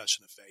any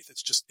discussion of faith.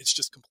 It's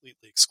just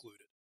completely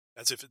excluded,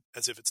 as if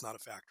it's not a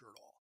factor at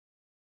all.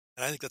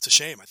 And I think that's a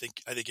shame. I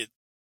think it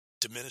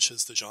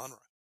diminishes the genre.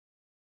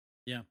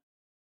 Yeah.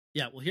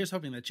 Yeah. Well, here's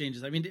hoping that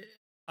changes. I mean,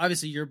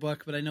 obviously your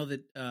book, but I know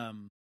that I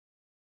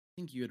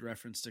think you had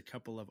referenced a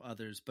couple of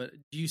others. But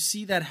do you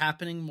see that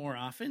happening more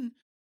often,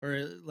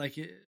 or like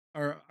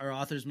are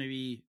authors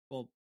maybe?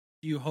 Well,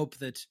 do you hope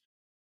that?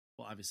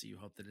 Well, obviously you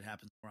hope that it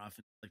happens more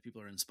often. Like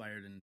people are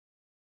inspired and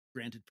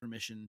granted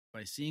permission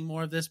by seeing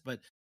more of this. But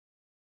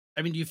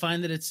I mean, do you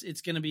find that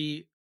it's going to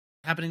be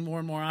happening more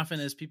and more often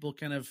as people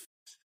kind of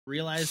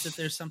realize that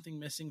there's something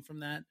missing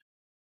from that?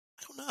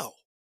 I don't know.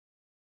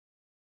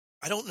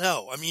 I don't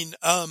know. I mean,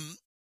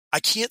 I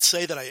can't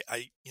say that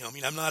I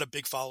mean, I'm not a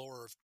big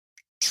follower of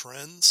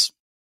trends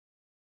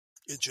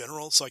in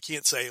general, so I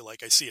can't say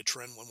like I see a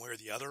trend one way or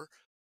the other.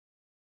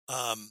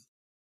 Um,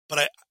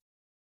 but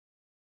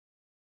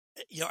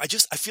I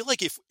feel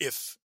like if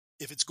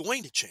it's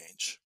going to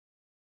change,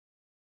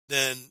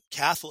 then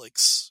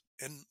Catholics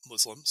and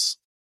Muslims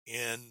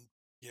and,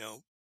 you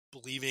know,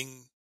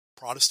 believing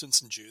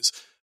Protestants and Jews,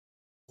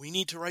 we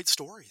need to write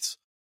stories,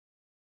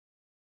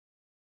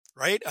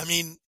 right? I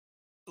mean,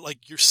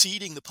 like you're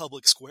seeding the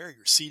public square,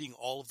 you're seeding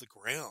all of the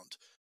ground.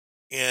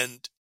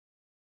 And,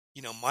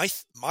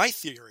 my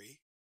theory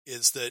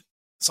is that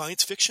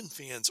science fiction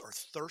fans are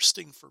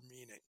thirsting for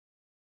meaning.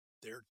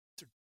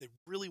 They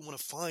really want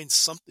to find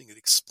something that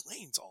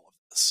explains all of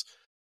this.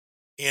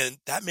 And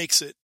that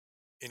makes it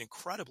an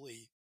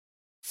incredibly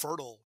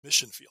fertile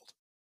mission field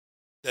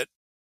that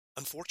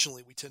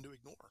unfortunately we tend to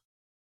ignore.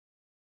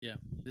 Yeah,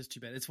 it is too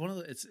bad. It's one of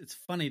the. It's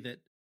funny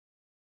that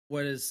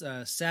what is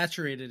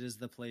saturated is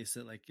the place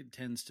that like it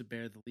tends to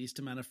bear the least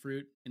amount of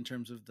fruit in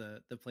terms of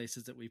the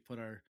places that we put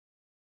our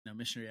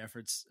missionary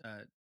efforts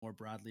more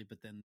broadly.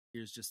 But then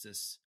here's just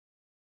this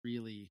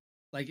really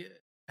like.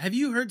 Have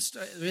you heard?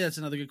 Maybe that's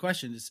another good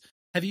question. Is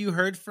have you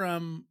heard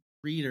from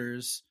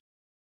readers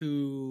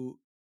who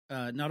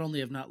not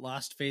only have not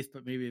lost faith,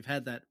 but maybe have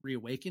had that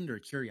reawakened or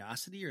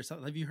curiosity or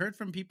something? Have you heard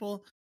from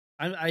people?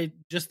 I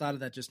just thought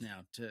of that just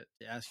now to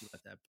ask you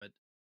about that. But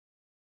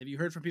have you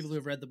heard from people who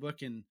have read the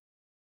book and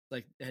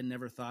like had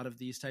never thought of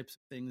these types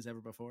of things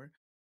ever before?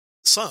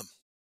 Some,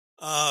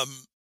 um,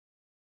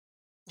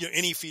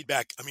 any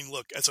feedback. I mean,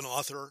 look, as an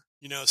author,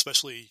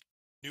 especially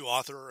new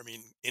author, I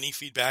mean, any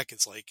feedback,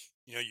 it's like,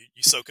 you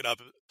soak it up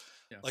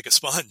Yeah. like a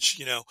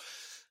sponge.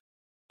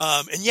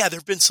 And yeah, there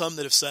have been some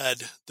that have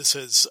said this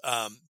has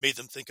made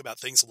them think about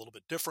things a little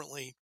bit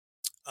differently.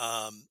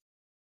 Um,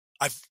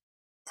 I've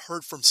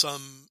heard from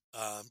some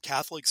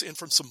Catholics and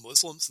from some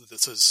Muslims that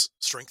this has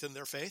strengthened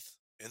their faith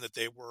and that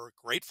they were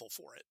grateful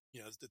for it.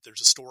 That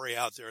there's a story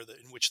out there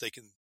in which they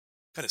can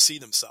kind of see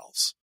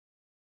themselves.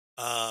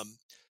 Um,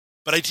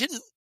 but I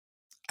didn't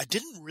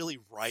really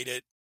write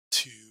it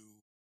to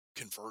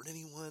convert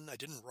anyone. I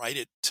didn't write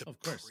it to Of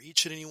course.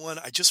 preach at anyone.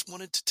 I just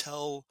wanted to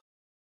tell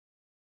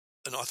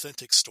an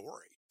authentic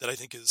story that I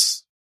think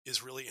is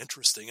really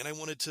interesting. And I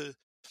wanted to,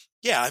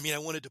 yeah, I mean, I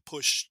wanted to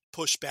push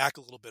back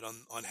a little bit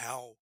on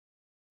how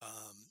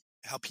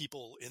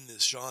people in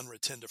this genre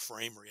tend to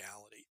frame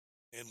reality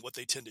and what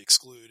they tend to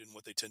exclude and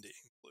what they tend to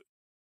include.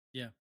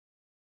 Yeah.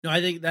 No,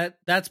 I think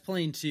that's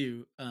plain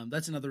too.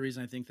 That's another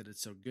reason I think that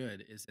it's so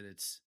good is that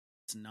it's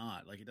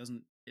not like it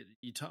doesn't.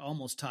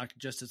 Almost talk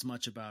just as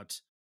much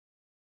about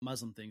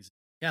Muslim things,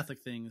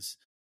 Catholic things,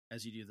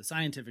 as you do the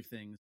scientific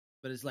things.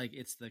 But it's like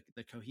it's the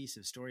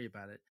cohesive story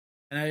about it.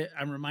 And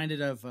I'm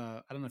reminded of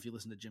I don't know if you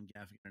listen to Jim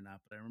Gaffigan or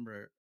not, but I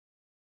remember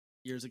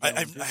years I, ago.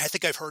 I, I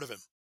think I've heard of him.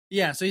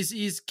 Yeah, so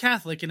he's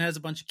Catholic and has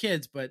a bunch of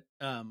kids, but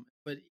and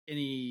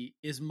he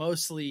is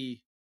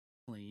mostly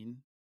clean.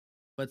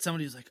 But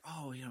somebody was like,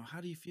 "Oh, how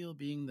do you feel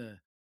being the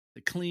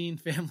clean,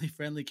 family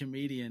friendly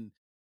comedian?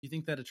 Do you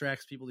think that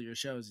attracts people to your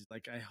shows?" He's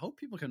like, "I hope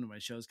people come to my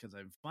shows because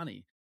I'm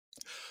funny,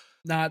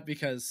 not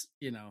because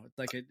it's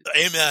like a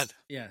Amen.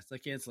 yeah, it's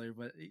like ancillary."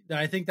 But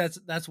I think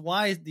that's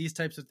why these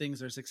types of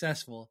things are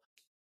successful,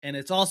 and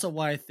it's also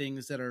why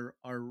things that are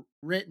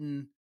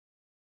written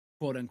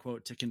quote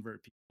unquote to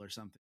convert people or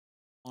something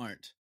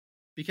aren't,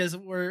 because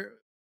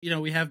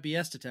we have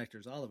BS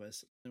detectors, all of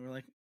us, and we're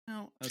like,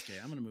 "Oh, okay,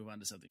 I'm going to move on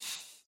to something."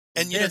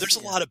 And there's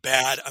a lot of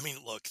bad. I mean,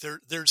 look,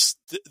 there's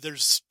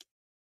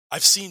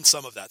I've seen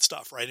some of that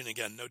stuff, right? And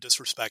again, no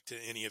disrespect to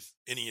any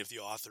of the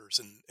authors,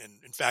 and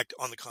in fact,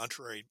 on the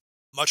contrary,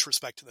 much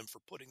respect to them for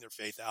putting their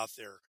faith out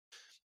there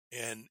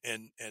and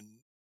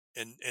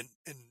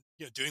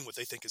doing what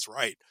they think is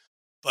right.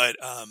 But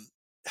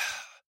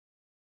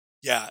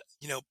yeah,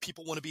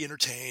 people want to be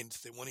entertained.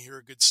 They want to hear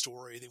a good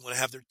story. They want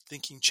to have their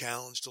thinking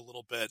challenged a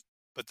little bit,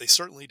 but they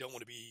certainly don't want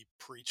to be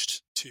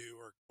preached to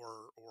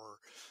or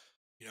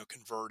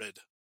converted,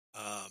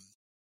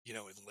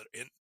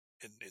 in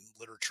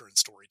literature and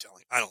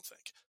storytelling. I don't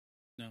think.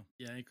 No,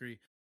 yeah, I agree.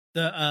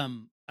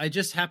 I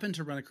just happened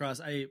to run across.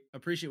 I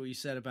appreciate what you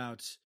said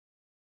about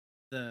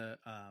the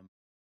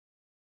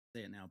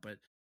say it now, but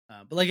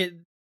like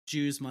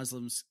Jews,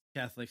 Muslims,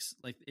 Catholics,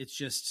 like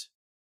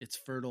it's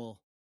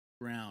fertile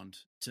ground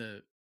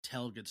to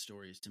tell good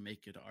stories, to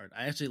make good art.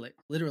 I actually like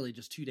literally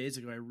just 2 days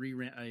ago I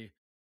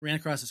ran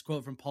across this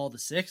quote from Paul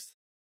VI,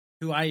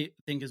 who I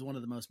think is one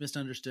of the most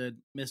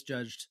misunderstood,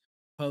 misjudged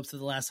popes of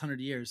the last 100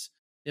 years,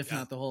 if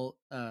Yeah. not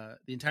the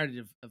entirety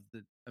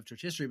of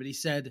church history. But he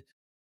said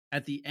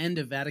at the end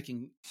of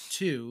Vatican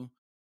II,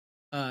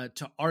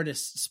 to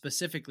artists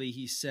specifically,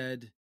 he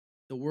said,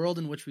 "The world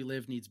in which we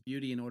live needs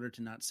beauty in order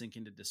to not sink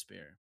into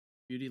despair.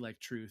 Beauty, like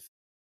truth,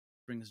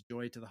 brings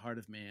joy to the heart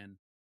of man,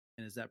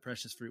 and is that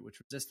precious fruit which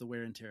resists the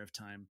wear and tear of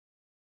time."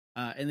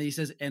 And then he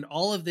says, "And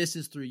all of this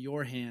is through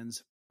your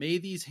hands. May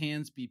these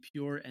hands be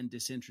pure and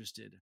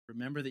disinterested.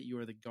 Remember that you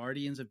are the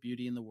guardians of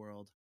beauty in the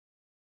world.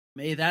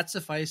 May that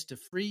suffice to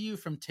free you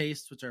from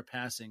tastes which are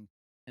passing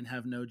and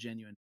have no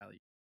genuine value.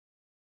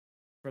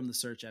 From the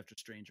search after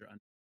stranger."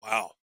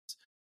 Wow.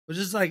 Which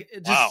is like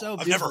just Wow. so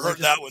I've beautiful. never heard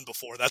that one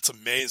before. That's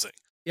amazing.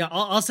 Yeah,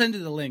 I'll send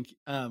you the link.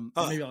 Huh.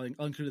 Maybe I'll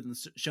include it in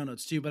the show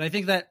notes too. But I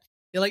think that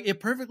it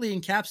perfectly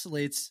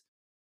encapsulates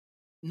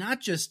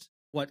not just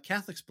what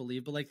Catholics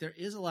believe, but like there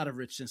is a lot of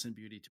richness and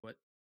beauty to what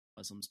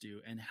Muslims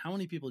do, and how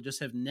many people just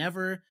have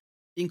never,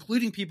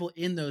 including people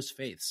in those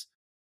faiths,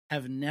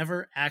 have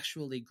never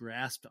actually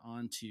grasped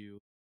onto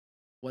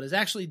what is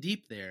actually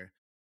deep there,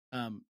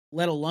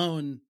 let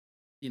alone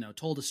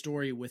told a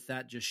story with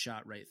that just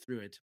shot right through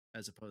it,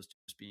 as opposed to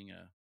just being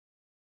a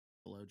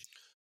theologian.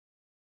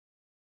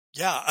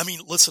 Yeah, I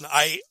mean, listen,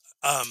 I'm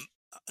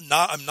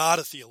not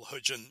a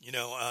theologian,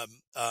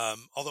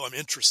 although I'm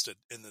interested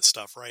in this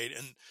stuff, right?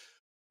 And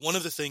one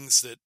of the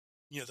things that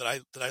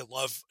that I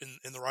love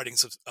in the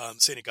writings of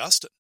Saint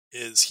Augustine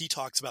is he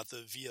talks about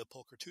the via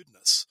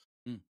pulchritudinus,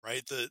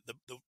 right? The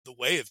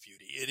way of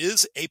beauty. It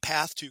is a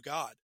path to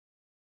God,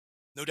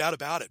 no doubt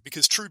about it,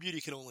 because true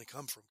beauty can only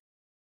come from.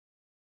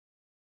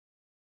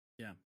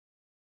 Yeah.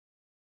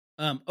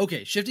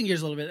 Okay, shifting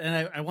gears a little bit,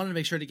 and I wanted to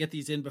make sure to get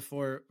these in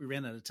before we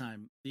ran out of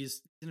time.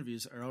 These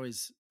interviews are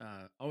always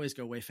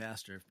go way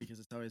faster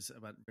because it's always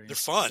about very They're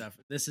fun. stuff.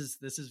 This is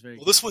very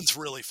well. good. This one's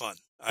really fun.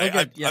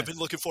 Yeah. I've been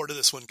looking forward to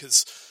this one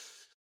because,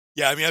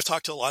 yeah, I mean, I've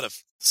talked to a lot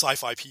of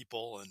sci-fi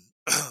people and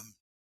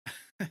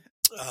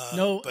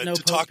no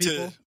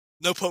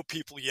Pope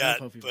people yet,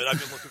 but I've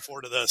been looking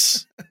forward to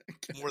this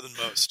more than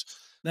most.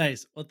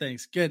 Nice. Well,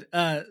 thanks. Good.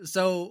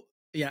 So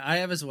yeah, I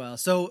have as well.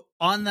 So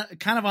on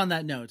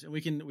that note,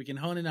 we can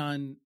hone in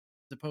on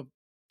the Pope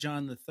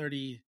John the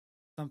 30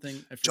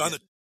 something. John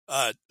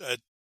I'm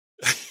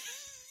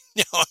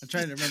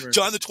trying to remember.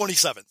 John the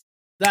 27th.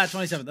 That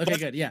 27th. Okay,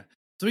 good. Yeah.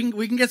 So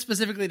we can get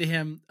specifically to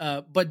him,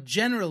 but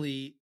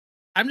generally,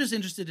 I'm just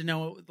interested to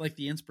know like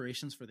the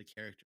inspirations for the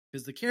character,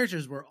 because the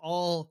characters were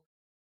all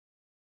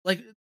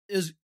like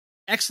is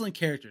excellent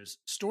characters.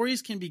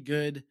 Stories can be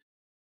good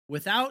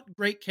without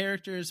great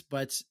characters,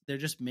 but they're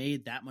just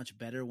made that much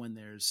better when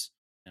there's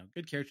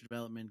good character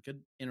development,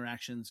 good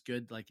interactions,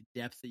 good like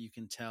depth that you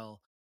can tell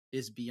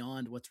is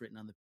beyond what's written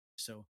on the page.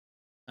 So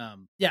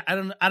yeah, I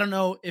don't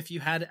know if you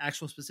had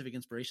actual specific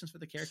inspirations for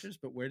the characters,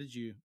 but where did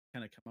you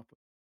kind of come up with?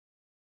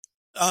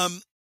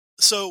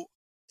 So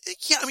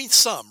yeah, I mean,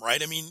 some,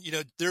 right? I mean,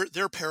 there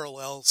are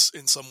parallels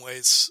in some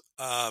ways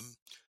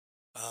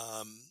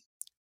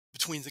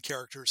between the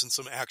characters and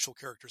some actual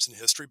characters in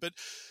history, but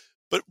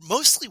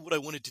mostly what I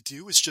wanted to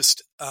do is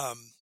just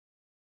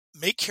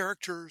make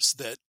characters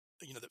that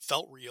that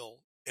felt real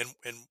and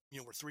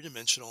were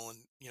three-dimensional and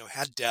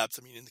had depth.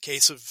 I mean, in the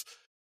case of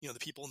the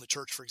people in the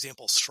church, for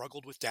example,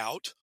 struggled with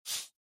doubt.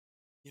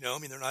 I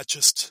mean, they're not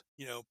just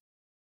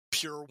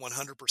pure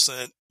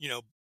 100%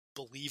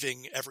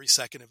 believing every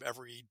second of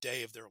every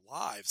day of their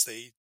lives.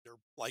 They're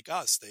like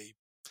us. They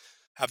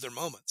have their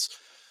moments.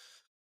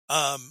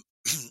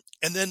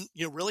 And then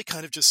really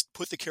kind of just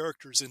put the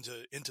characters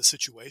into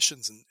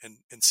situations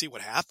and see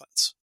what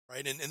happens,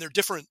 right? And there are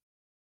different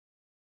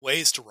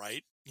ways to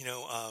write.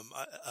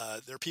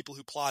 There are people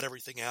who plot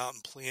everything out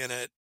and plan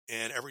it,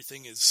 and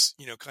everything is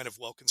kind of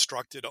well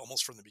constructed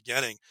almost from the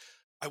beginning.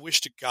 I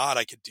wish to God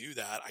I could do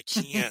that. I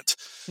can't.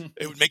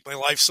 It would make my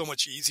life so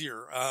much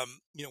easier.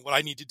 What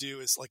I need to do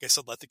is, like I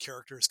said, let the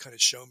characters kind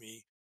of show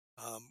me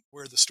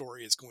where the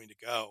story is going to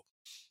go.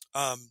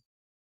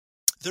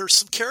 There's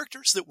some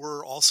characters that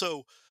were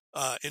also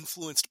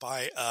influenced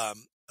by a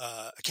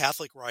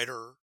Catholic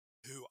writer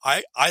who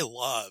I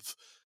love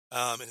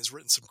and has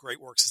written some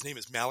great works. His name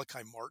is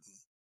Malachi Martin,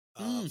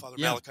 Father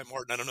Malachi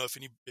Martin. I don't know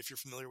if you're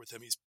familiar with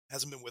him. He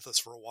hasn't been with us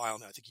for a while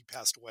now. I think he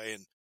passed away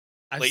in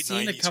late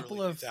 90s,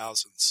 early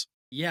 2000s.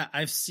 Yeah,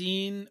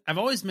 I've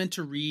always meant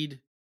to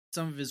read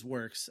some of his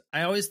works.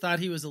 I always thought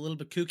he was a little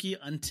bit kooky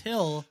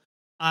until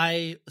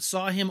I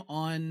saw him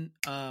on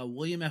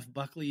William F.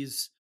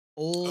 Buckley's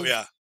old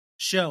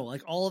show.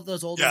 Like all of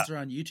those old ones are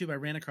on YouTube. I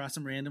ran across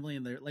them randomly,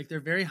 and they're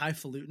very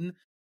highfalutin.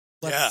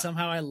 but Yeah.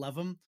 somehow I love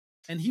him.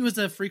 And he was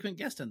a frequent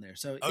guest on there.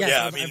 So Oh yes,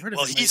 yeah. I I've mean, heard of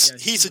well, him. he's Seems a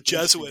like an interesting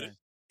Jesuit. guy.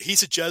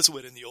 He's a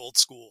Jesuit in the old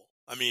school.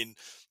 I mean,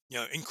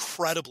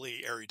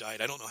 incredibly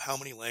erudite. I don't know how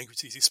many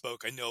languages he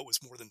spoke. I know it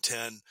was more than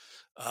 10.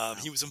 Wow.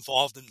 He was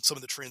involved in some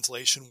of the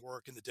translation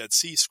work in the Dead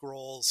Sea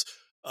Scrolls.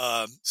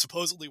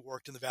 Supposedly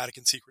worked in the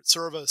Vatican Secret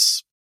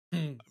Service. I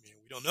mean,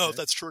 we don't know if Okay.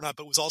 that's true or not,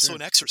 but was also Sure.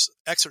 an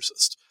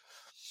exorcist.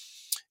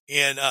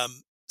 And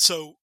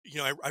so,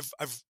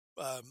 I've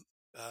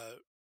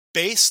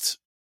based,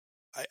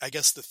 I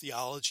guess, the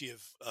theology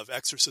of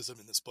exorcism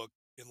in this book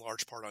in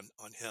large part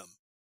on him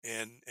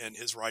and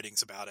his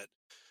writings about it,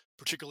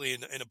 particularly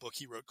in a book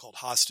he wrote called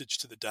Hostage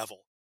to the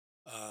Devil,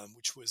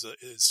 which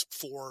is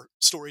four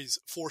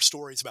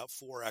stories about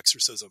four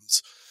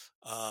exorcisms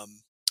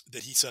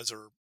that he says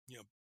are,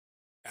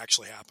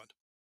 actually happened.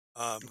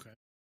 Um, Okay.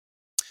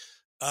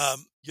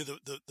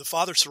 the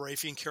Father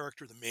Seraphim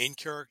character, the main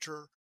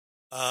character,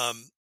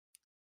 um,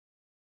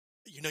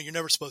 you're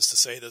never supposed to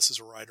say this as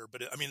a writer,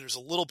 but I mean, there's a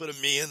little bit of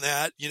me in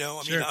that. I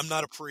mean, Sure. I'm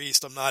not a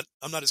priest. I'm not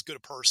as good a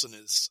person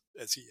as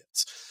he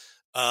is.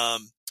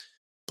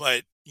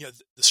 But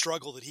the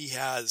struggle that he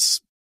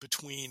has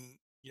between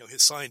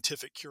his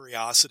scientific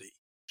curiosity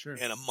Sure.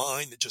 and a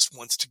mind that just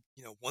wants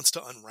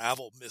to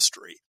unravel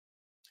mystery,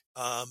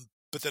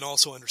 but then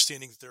also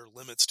understanding that there are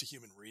limits to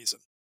human reason,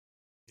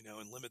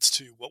 and limits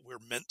to what we're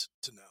meant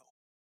to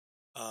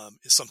know,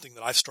 is something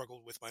that I've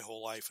struggled with my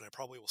whole life, and I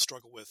probably will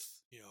struggle with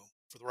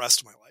for the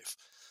rest of my life.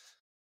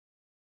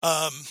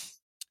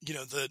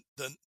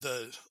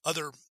 The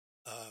other,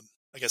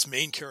 I guess,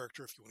 main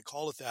character, if you want to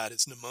call it that,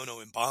 is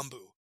Namono Mbambu,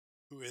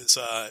 who is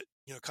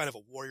kind of a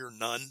warrior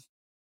nun,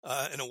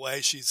 in a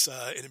way. She's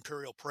an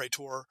imperial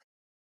praetor.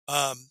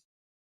 Um,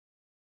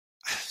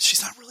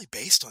 she's not really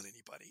based on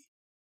anybody,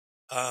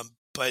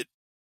 but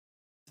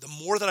the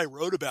more that I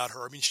wrote about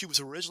her, I mean, she was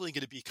originally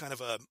going to be kind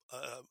of a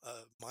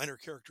minor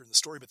character in the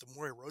story, but the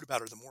more I wrote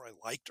about her, the more I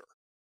liked her,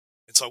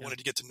 and so I Yeah. wanted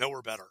to get to know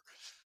her better.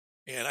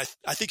 And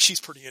I think she's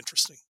pretty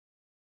interesting.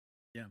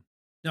 Yeah.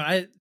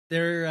 No,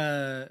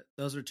 they're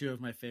those are two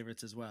of my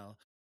favorites as well.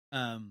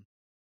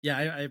 Yeah,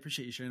 I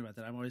appreciate you sharing about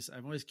that. I'm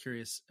always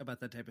curious about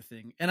that type of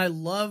thing. And I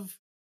love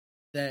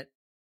that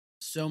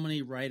so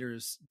many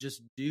writers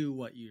just do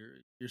what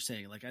you're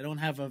saying. Like I don't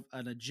have an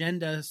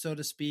agenda, so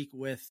to speak,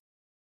 with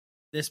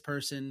this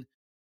person.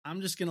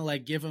 I'm just gonna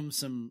like give them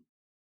some.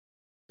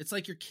 It's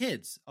like your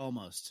kids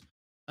almost.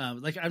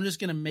 Like I'm just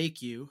gonna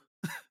make you,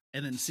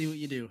 and then see what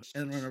you do,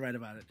 and I'm gonna write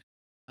about it.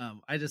 I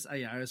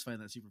always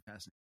find that super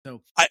fascinating.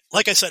 So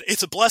Like I said,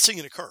 it's a blessing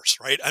and a curse,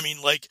 right? I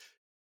mean, like,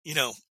 you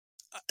know,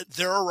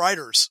 there are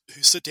writers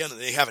who sit down and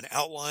they have an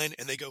outline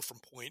and they go from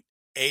point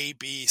A,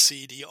 B,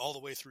 C, D, all the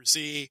way through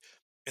Z,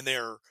 and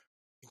they're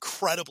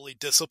incredibly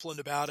disciplined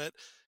about it.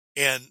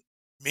 And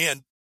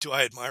man, do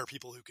I admire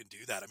people who can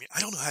do that. I mean, I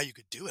don't know how you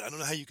could do it. I don't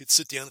know how you could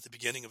sit down at the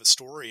beginning of a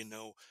story and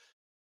know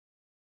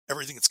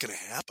everything that's going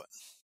to happen,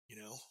 you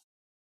know?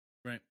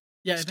 right,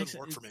 yeah, Just doesn't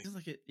work it for me. seems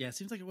like it. Yeah, it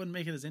seems like it wouldn't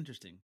make it as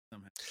interesting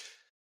somehow.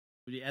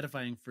 It would be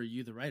edifying for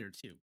you, the writer,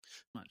 too.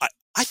 Much.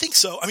 I think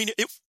so. I mean,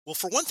 well,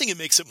 for one thing, it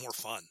makes it more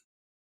fun,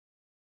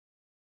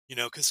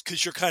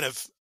 because you're kind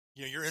of,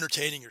 you're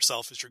entertaining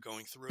yourself as you're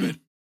going through it.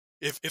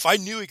 If I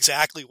knew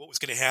exactly what was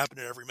going to happen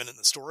at every minute in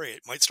the story,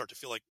 it might start to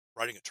feel like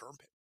writing a term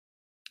paper.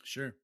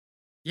 Sure.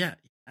 Yeah,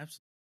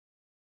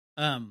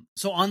 absolutely.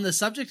 So on the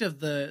subject of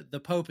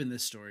the Pope in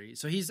this story,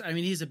 so he's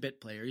a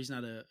bit player. He's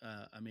not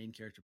a main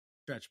character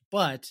stretch,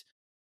 but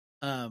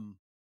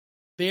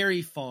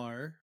very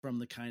far from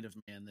the kind of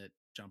man that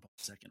John Paul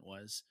II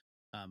was.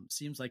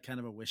 Seems like kind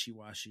of a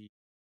wishy-washy,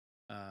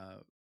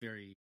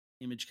 very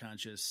image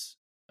conscious,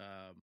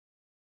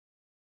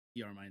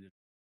 PR minded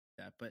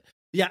that. But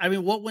yeah, I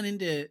mean, what went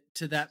into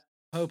that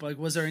Pope? Like,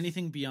 was there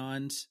anything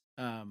beyond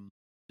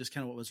just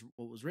kind of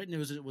what was written?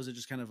 Was it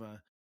just kind of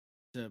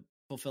to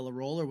fulfill a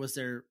role, or was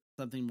there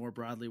something more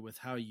broadly with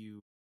how you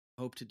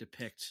hope to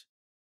depict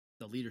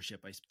the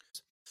leadership, I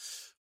suppose?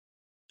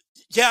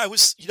 Yeah, I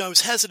was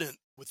hesitant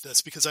with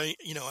this because um,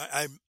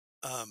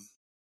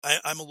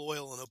 I'm a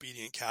loyal and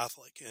obedient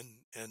Catholic,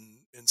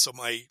 and so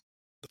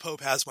the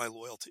Pope has my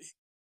loyalty,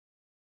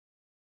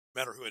 no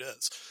matter who it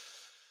is.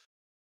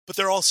 But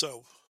they're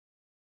also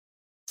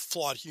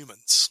flawed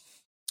humans,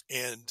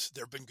 and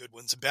there have been good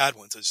ones and bad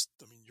ones.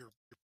 I mean,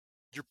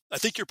 I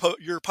think your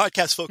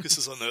podcast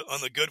focuses on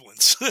the good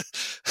ones.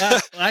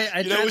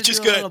 I try which to is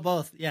do a good. little of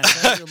both. Yeah,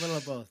 try to do a little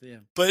of both. Yeah,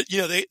 But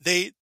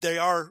they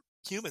are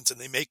humans and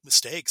they make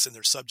mistakes and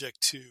they're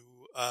subject to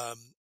the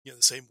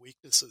same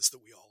weaknesses that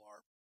we all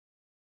are.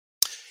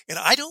 And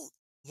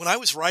when I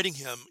was writing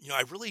him,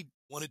 I really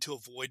wanted to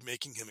avoid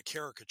making him a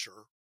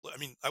caricature. I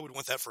mean, I would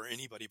want that for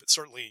anybody, but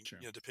certainly, sure.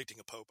 Depicting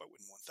a pope, I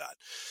wouldn't want that.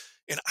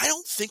 And I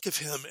don't think of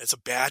him as a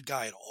bad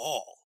guy at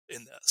all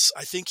in this.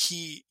 I think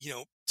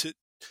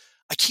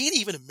I can't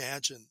even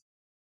imagine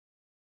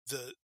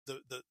the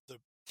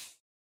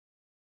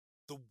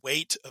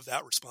weight of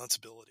that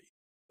responsibility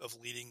of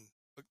leading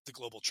the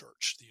global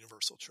church, the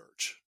universal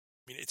church.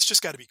 I mean, it's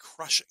just got to be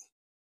crushing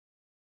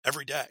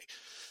every day.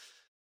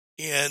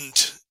 And,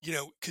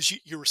 because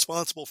you're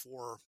responsible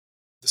for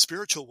the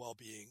spiritual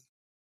well-being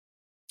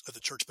of the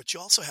church, but you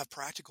also have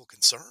practical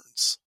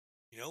concerns.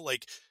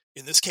 Like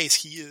in this case,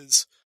 he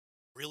is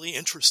really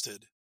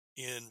interested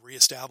in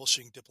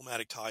reestablishing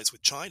diplomatic ties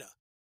with China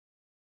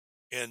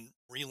and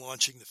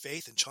relaunching the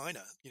faith in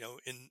China.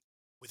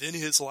 Within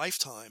his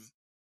lifetime,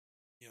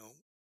 you know,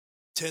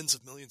 tens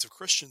of millions of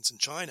Christians in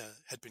China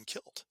had been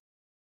killed,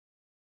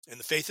 and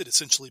the faith had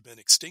essentially been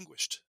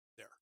extinguished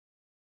there.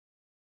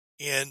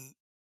 And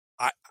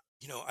I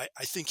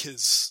think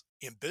his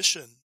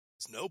ambition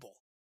is noble.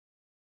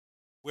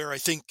 Where I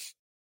think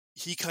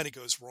he kind of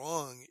goes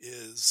wrong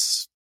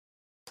is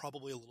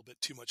probably a little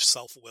bit too much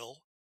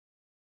self-will,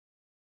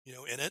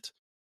 in it,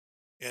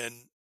 and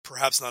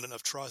perhaps not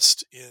enough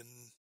trust in,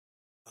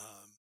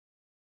 um,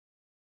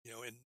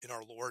 in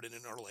our Lord and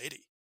in Our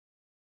Lady.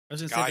 I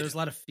was going to say there was a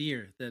lot of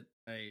fear that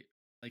I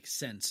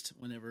sensed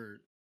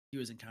whenever he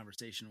was in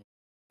conversation with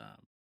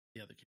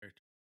the other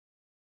character.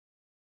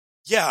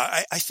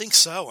 Yeah, I think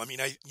so. I mean,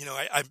 I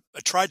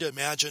tried to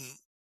imagine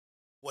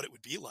what it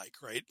would be like,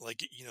 right?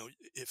 Like,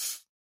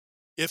 if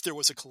there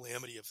was a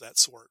calamity of that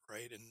sort,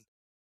 right? And,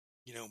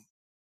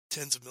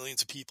 tens of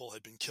millions of people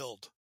had been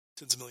killed,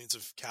 tens of millions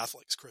of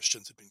Catholics,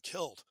 Christians had been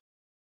killed.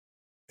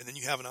 And then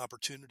you have an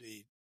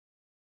opportunity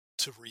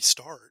to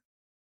restart.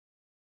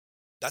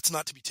 That's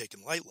not to be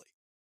taken lightly.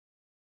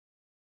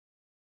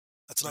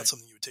 That's not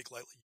something you would take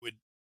lightly.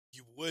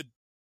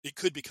 It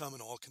could become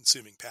an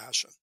all-consuming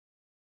passion.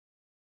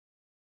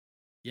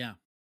 Yeah.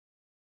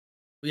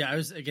 Yeah, I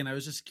was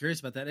just curious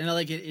about that. And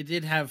it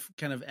did have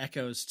kind of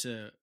echoes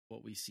to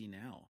what we see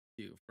now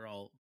too, for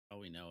all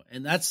we know.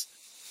 And that's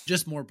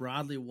just more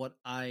broadly what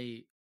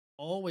I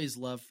always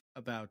love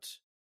about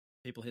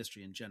papal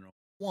history in general.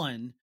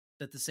 One,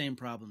 that the same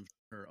problems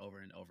occur over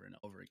and over and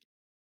over again.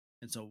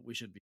 And so we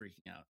should be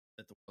freaking out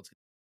that the world's going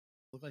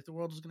to look like the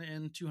world was going to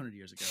end 200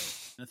 years ago,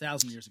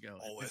 1,000 years ago,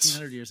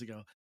 1,500 years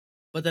ago.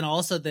 But then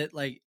also that,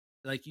 like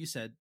you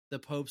said, the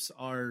popes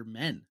are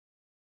men,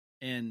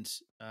 and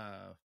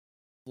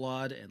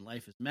flawed, and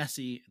life is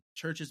messy, and the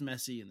church is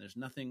messy, and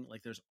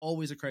there's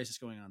always a crisis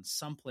going on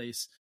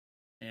someplace,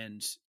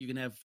 and you can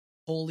have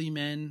holy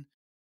men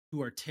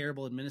who are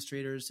terrible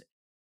administrators,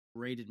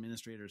 great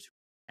administrators who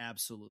are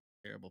absolutely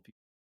terrible people,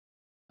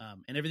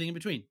 and everything in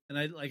between. And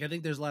I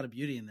think there's a lot of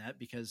beauty in that,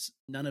 because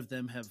none of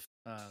them have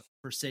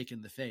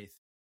forsaken the faith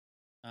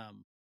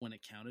when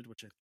it counted,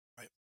 which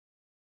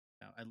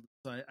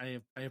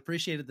I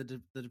appreciated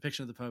the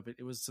depiction of the Pope.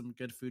 It was some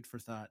good food for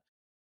thought.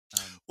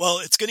 Well,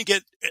 it's going to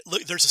get.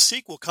 Look, there's a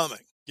sequel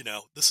coming.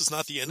 This is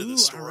not the end of the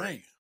story.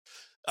 Right.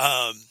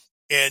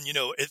 And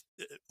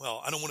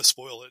well, I don't want to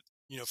spoil it,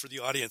 for the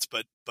audience,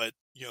 but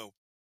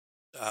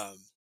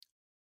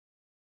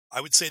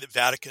I would say that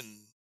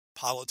Vatican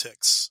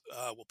politics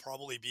will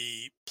probably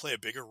play a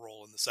bigger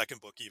role in the second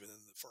book even than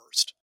the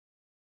first.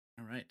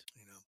 All right.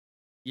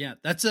 Yeah,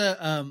 that's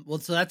so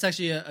that's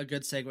actually a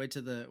good segue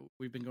to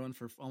we've been going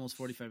for almost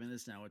 45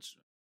 minutes now, which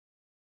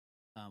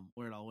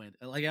where it all went.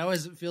 Like, it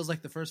always feels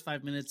like the first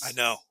 5 minutes, I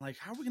know, like,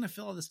 how are we going to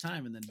fill all this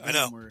time? And then I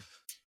know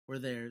we're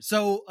there.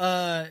 So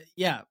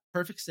yeah,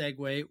 perfect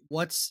segue.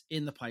 What's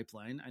in the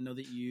pipeline? I know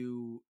that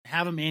you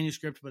have a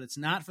manuscript, but it's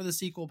not for the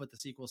sequel, but the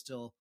sequel's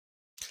still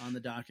on the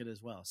docket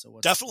as well. So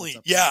definitely.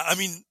 Yeah. I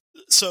mean,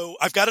 so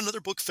I've got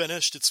another book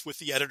finished. It's with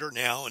the editor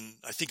now, and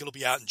I think it'll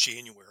be out in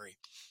January.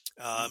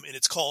 And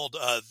it's called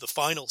The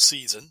Final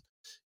Season.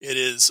 It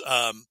is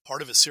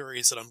part of a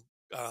series that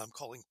I'm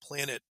calling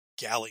Planet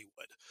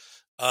Galleywood.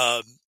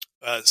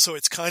 So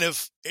it's kind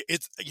of,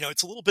 it's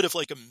a little bit of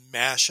like a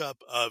mashup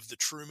of The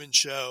Truman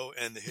Show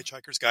and The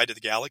Hitchhiker's Guide to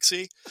the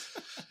Galaxy.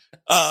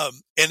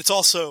 And it's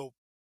also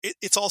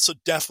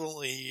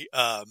definitely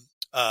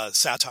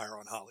satire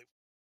on Hollywood,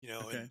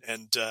 Okay.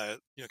 and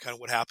kind of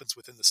what happens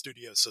within the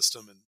studio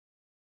system and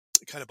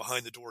kind of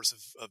behind the doors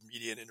of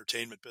media and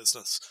entertainment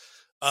business.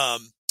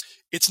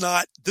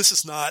 This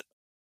is not,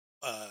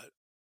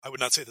 I would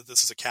not say that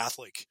this is a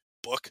Catholic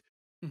book,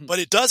 but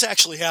it does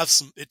actually have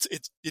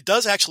it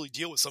does actually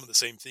deal with some of the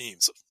same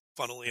themes,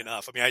 funnily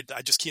enough. I mean,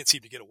 I just can't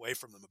seem to get away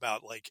from them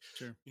about, like,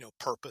 sure,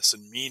 purpose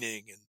and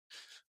meaning, and,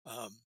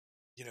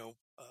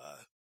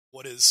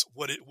 what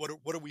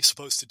are we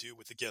supposed to do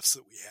with the gifts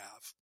that we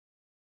have?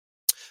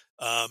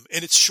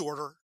 And it's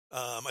shorter.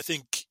 I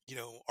think,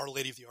 Our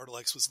Lady of the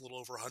Artilects was a little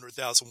over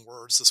 100,000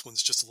 words. This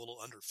one's just a little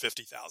under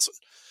 50,000.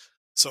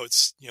 So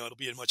it's, it'll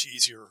be a much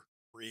easier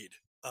read.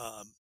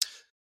 But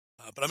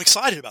I'm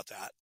excited about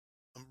that.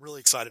 I'm really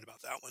excited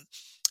about that one.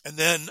 And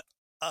then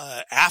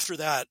after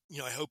that,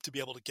 I hope to be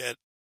able to get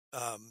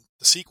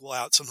the sequel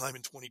out sometime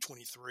in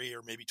 2023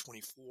 or maybe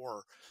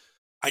 24.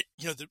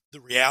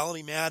 The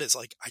reality, Matt, is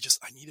like, I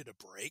needed a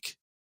break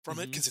from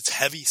it, because it's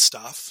heavy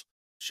stuff.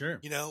 Sure.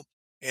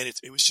 And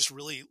it was just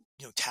really,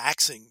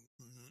 taxing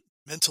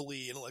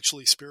mentally,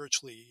 intellectually,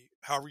 spiritually,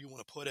 however you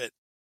want to put it.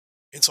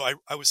 And so I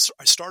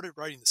started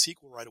writing the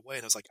sequel right away,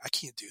 and I was like, I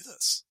can't do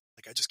this.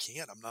 Like, I just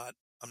can't. I'm not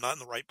in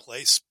the right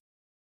place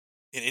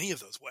in any of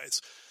those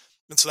ways.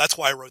 And so that's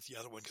why I wrote the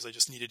other one, because I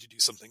just needed to do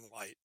something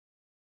light.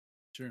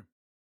 Sure.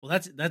 Well,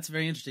 that's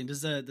very interesting.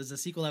 Does the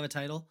sequel have a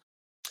title?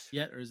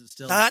 yet, or is it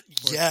still Not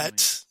forthcoming?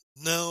 yet.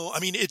 No, I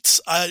mean,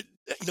 it's,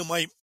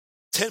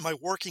 my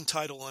working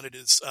title on it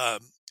is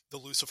The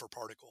Lucifer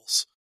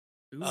Particles,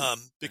 Ooh,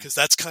 okay. because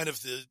that's kind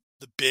of the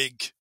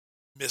big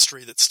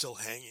mystery that's still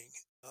hanging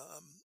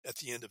at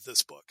the end of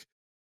this book.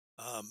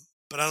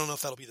 But I don't know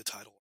if that'll be the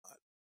title or not.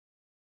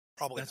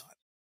 Probably not.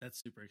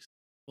 That's super exciting.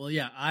 Well,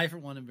 yeah, I for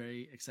one am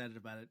very excited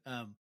about it.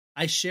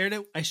 I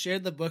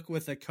shared the book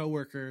with a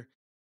coworker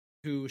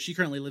who she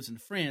currently lives in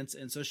France,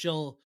 and so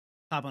she'll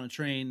hop on a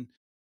train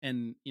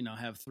and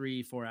have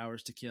 3-4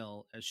 hours to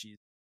kill as she's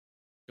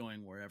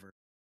going wherever.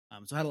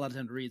 So I had a lot of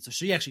time to read. So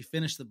she actually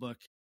finished the book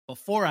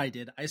before I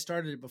did. I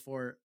started it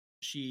before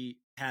she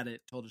had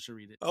it, told her to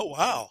read it. Oh,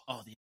 wow.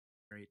 Oh, the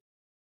great.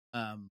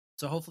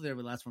 So hopefully there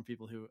will be lots more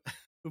people who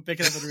pick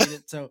it up and read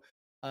it. So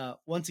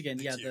once again,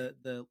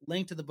 the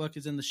link to the book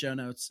is in the show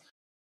notes.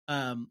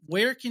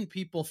 Where can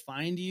people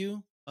find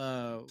you?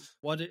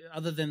 What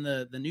other than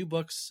the new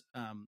books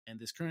and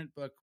this current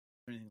book?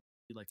 Anything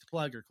you'd like to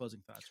plug or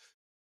closing thoughts?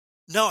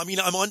 No, I mean,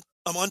 I'm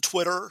on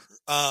Twitter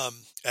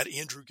at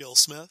Andrew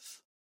Gillsmith.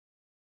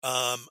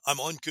 I'm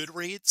on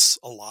Goodreads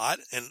a lot,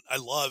 and I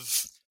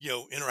love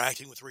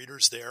interacting with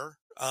readers there.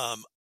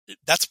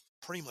 That's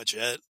pretty much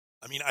it.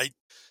 I mean,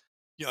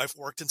 I've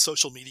worked in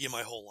social media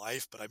my whole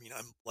life, but I mean,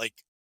 I'm like,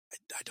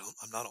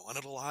 I'm not on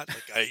it a lot.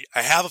 Like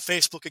I have a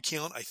Facebook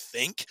account, I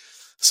think,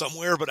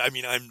 somewhere, but I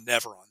mean, I'm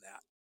never on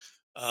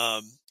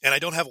that. And I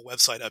don't have a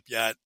website up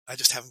yet. I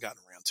just haven't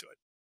gotten around to it.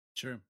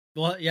 Sure.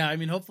 Well, yeah, I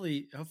mean,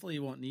 hopefully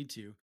you won't need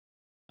to.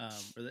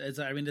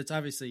 It's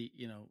obviously,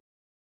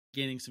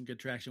 gaining some good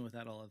traction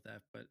without all of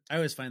that, but I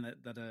always find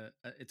that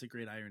it's a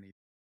great irony.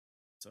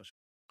 Social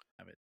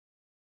have it.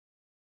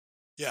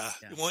 Yeah.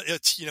 Well,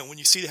 it's, when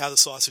you see how the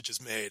sausage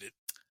is made, it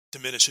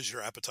diminishes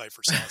your appetite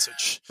for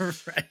sausage.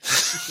 Right.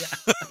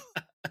 Yeah.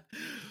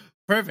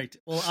 Perfect.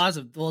 Well,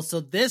 awesome. Well, so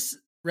this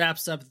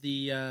wraps up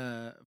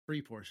the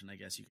free portion, I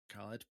guess you could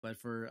call it. But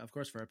for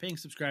our paying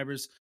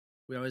subscribers,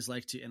 we always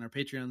like to, and our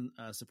Patreon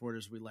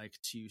supporters, we like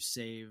to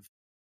save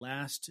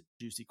last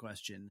juicy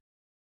question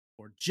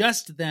for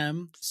just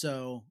them.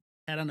 So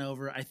head on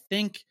over. I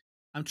think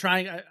I'm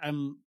trying.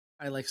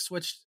 I like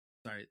switched.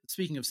 Sorry.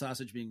 Speaking of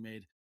sausage being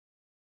made,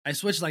 I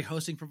switched like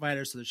hosting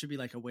providers, so there should be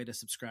like a way to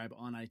subscribe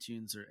on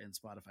iTunes and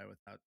Spotify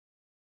without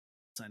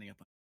signing up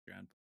on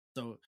Patreon.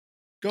 So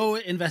go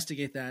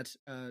investigate that,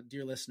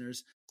 dear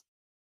listeners.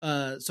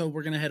 So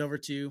we're gonna head over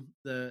to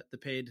the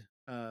paid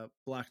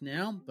block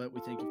now, but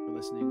we thank you for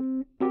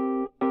listening.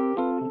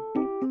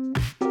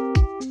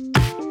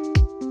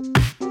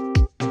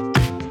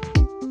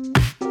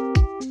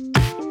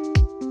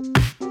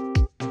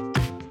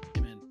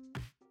 Amen.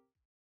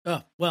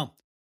 Oh well,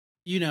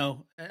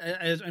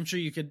 I'm sure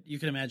you could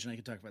imagine I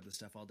could talk about this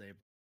stuff all day.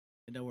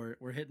 I know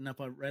we're hitting up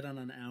right on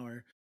an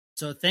hour.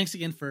 So thanks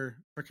again for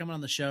coming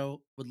on the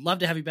show. Would love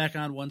to have you back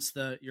on once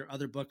your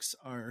other books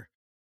are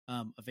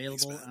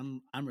available.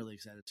 Thanks, I'm really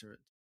excited to it.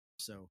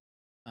 So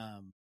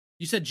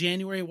you said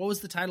January. What was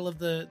the title of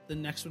the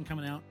next one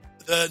coming out?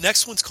 The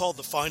next one's called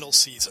The Final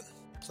Season,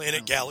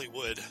 Planet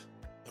Gallywood,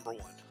 #1. All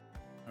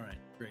right,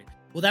 great.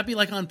 Will that be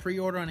like on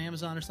pre-order on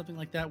Amazon or something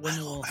like that?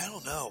 I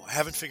don't know. I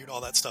haven't figured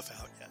all that stuff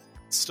out yet.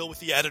 Still with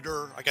the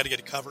editor. I got to get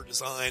a cover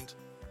designed.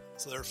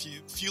 So there are a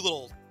few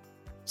little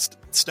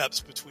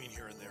steps between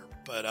here and there.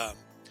 But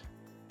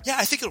yeah,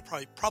 I think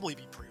it'll probably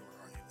be pre-order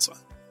on Amazon.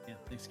 Yeah,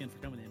 thanks again for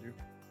coming, Andrew.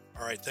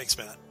 All right, thanks,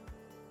 Matt.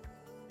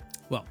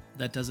 Well,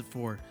 that does it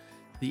for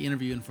the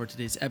interview and for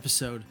today's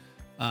episode.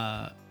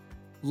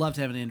 Love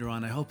to have Andrew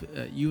on. I hope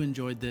you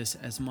enjoyed this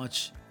as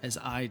much as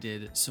I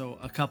did. So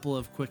a couple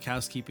of quick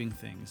housekeeping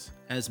things,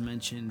 as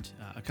mentioned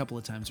a couple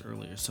of times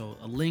earlier. So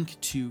a link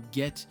to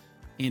get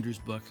Andrew's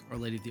book, Our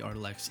Lady of the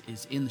Artilects,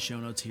 is in the show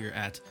notes here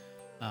at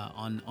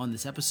on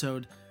this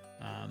episode,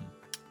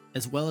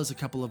 as well as a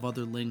couple of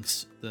other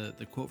links.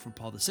 The quote from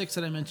Paul VI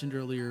that I mentioned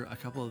earlier, a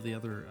couple of the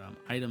other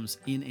items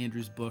in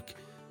Andrew's book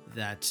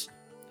that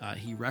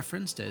he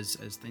referenced as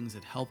things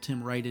that helped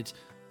him write it,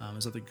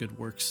 as other good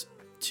works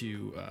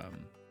to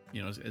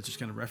as just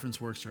kind of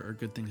reference works or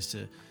good things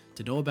to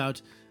know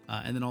about.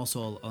 And then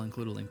also I'll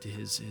include a link to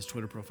his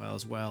Twitter profile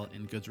as well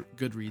and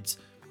Goodreads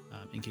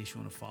in case you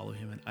want to follow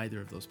him in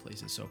either of those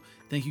places. So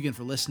thank you again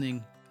for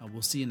listening.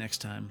 We'll see you next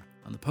time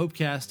on the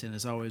Popecast. And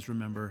as always,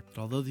 remember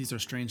that although these are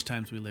strange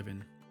times we live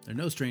in, they're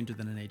no stranger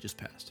than an ages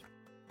past.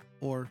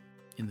 Or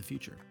in the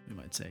future, we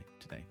might say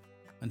today.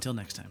 Until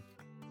next time.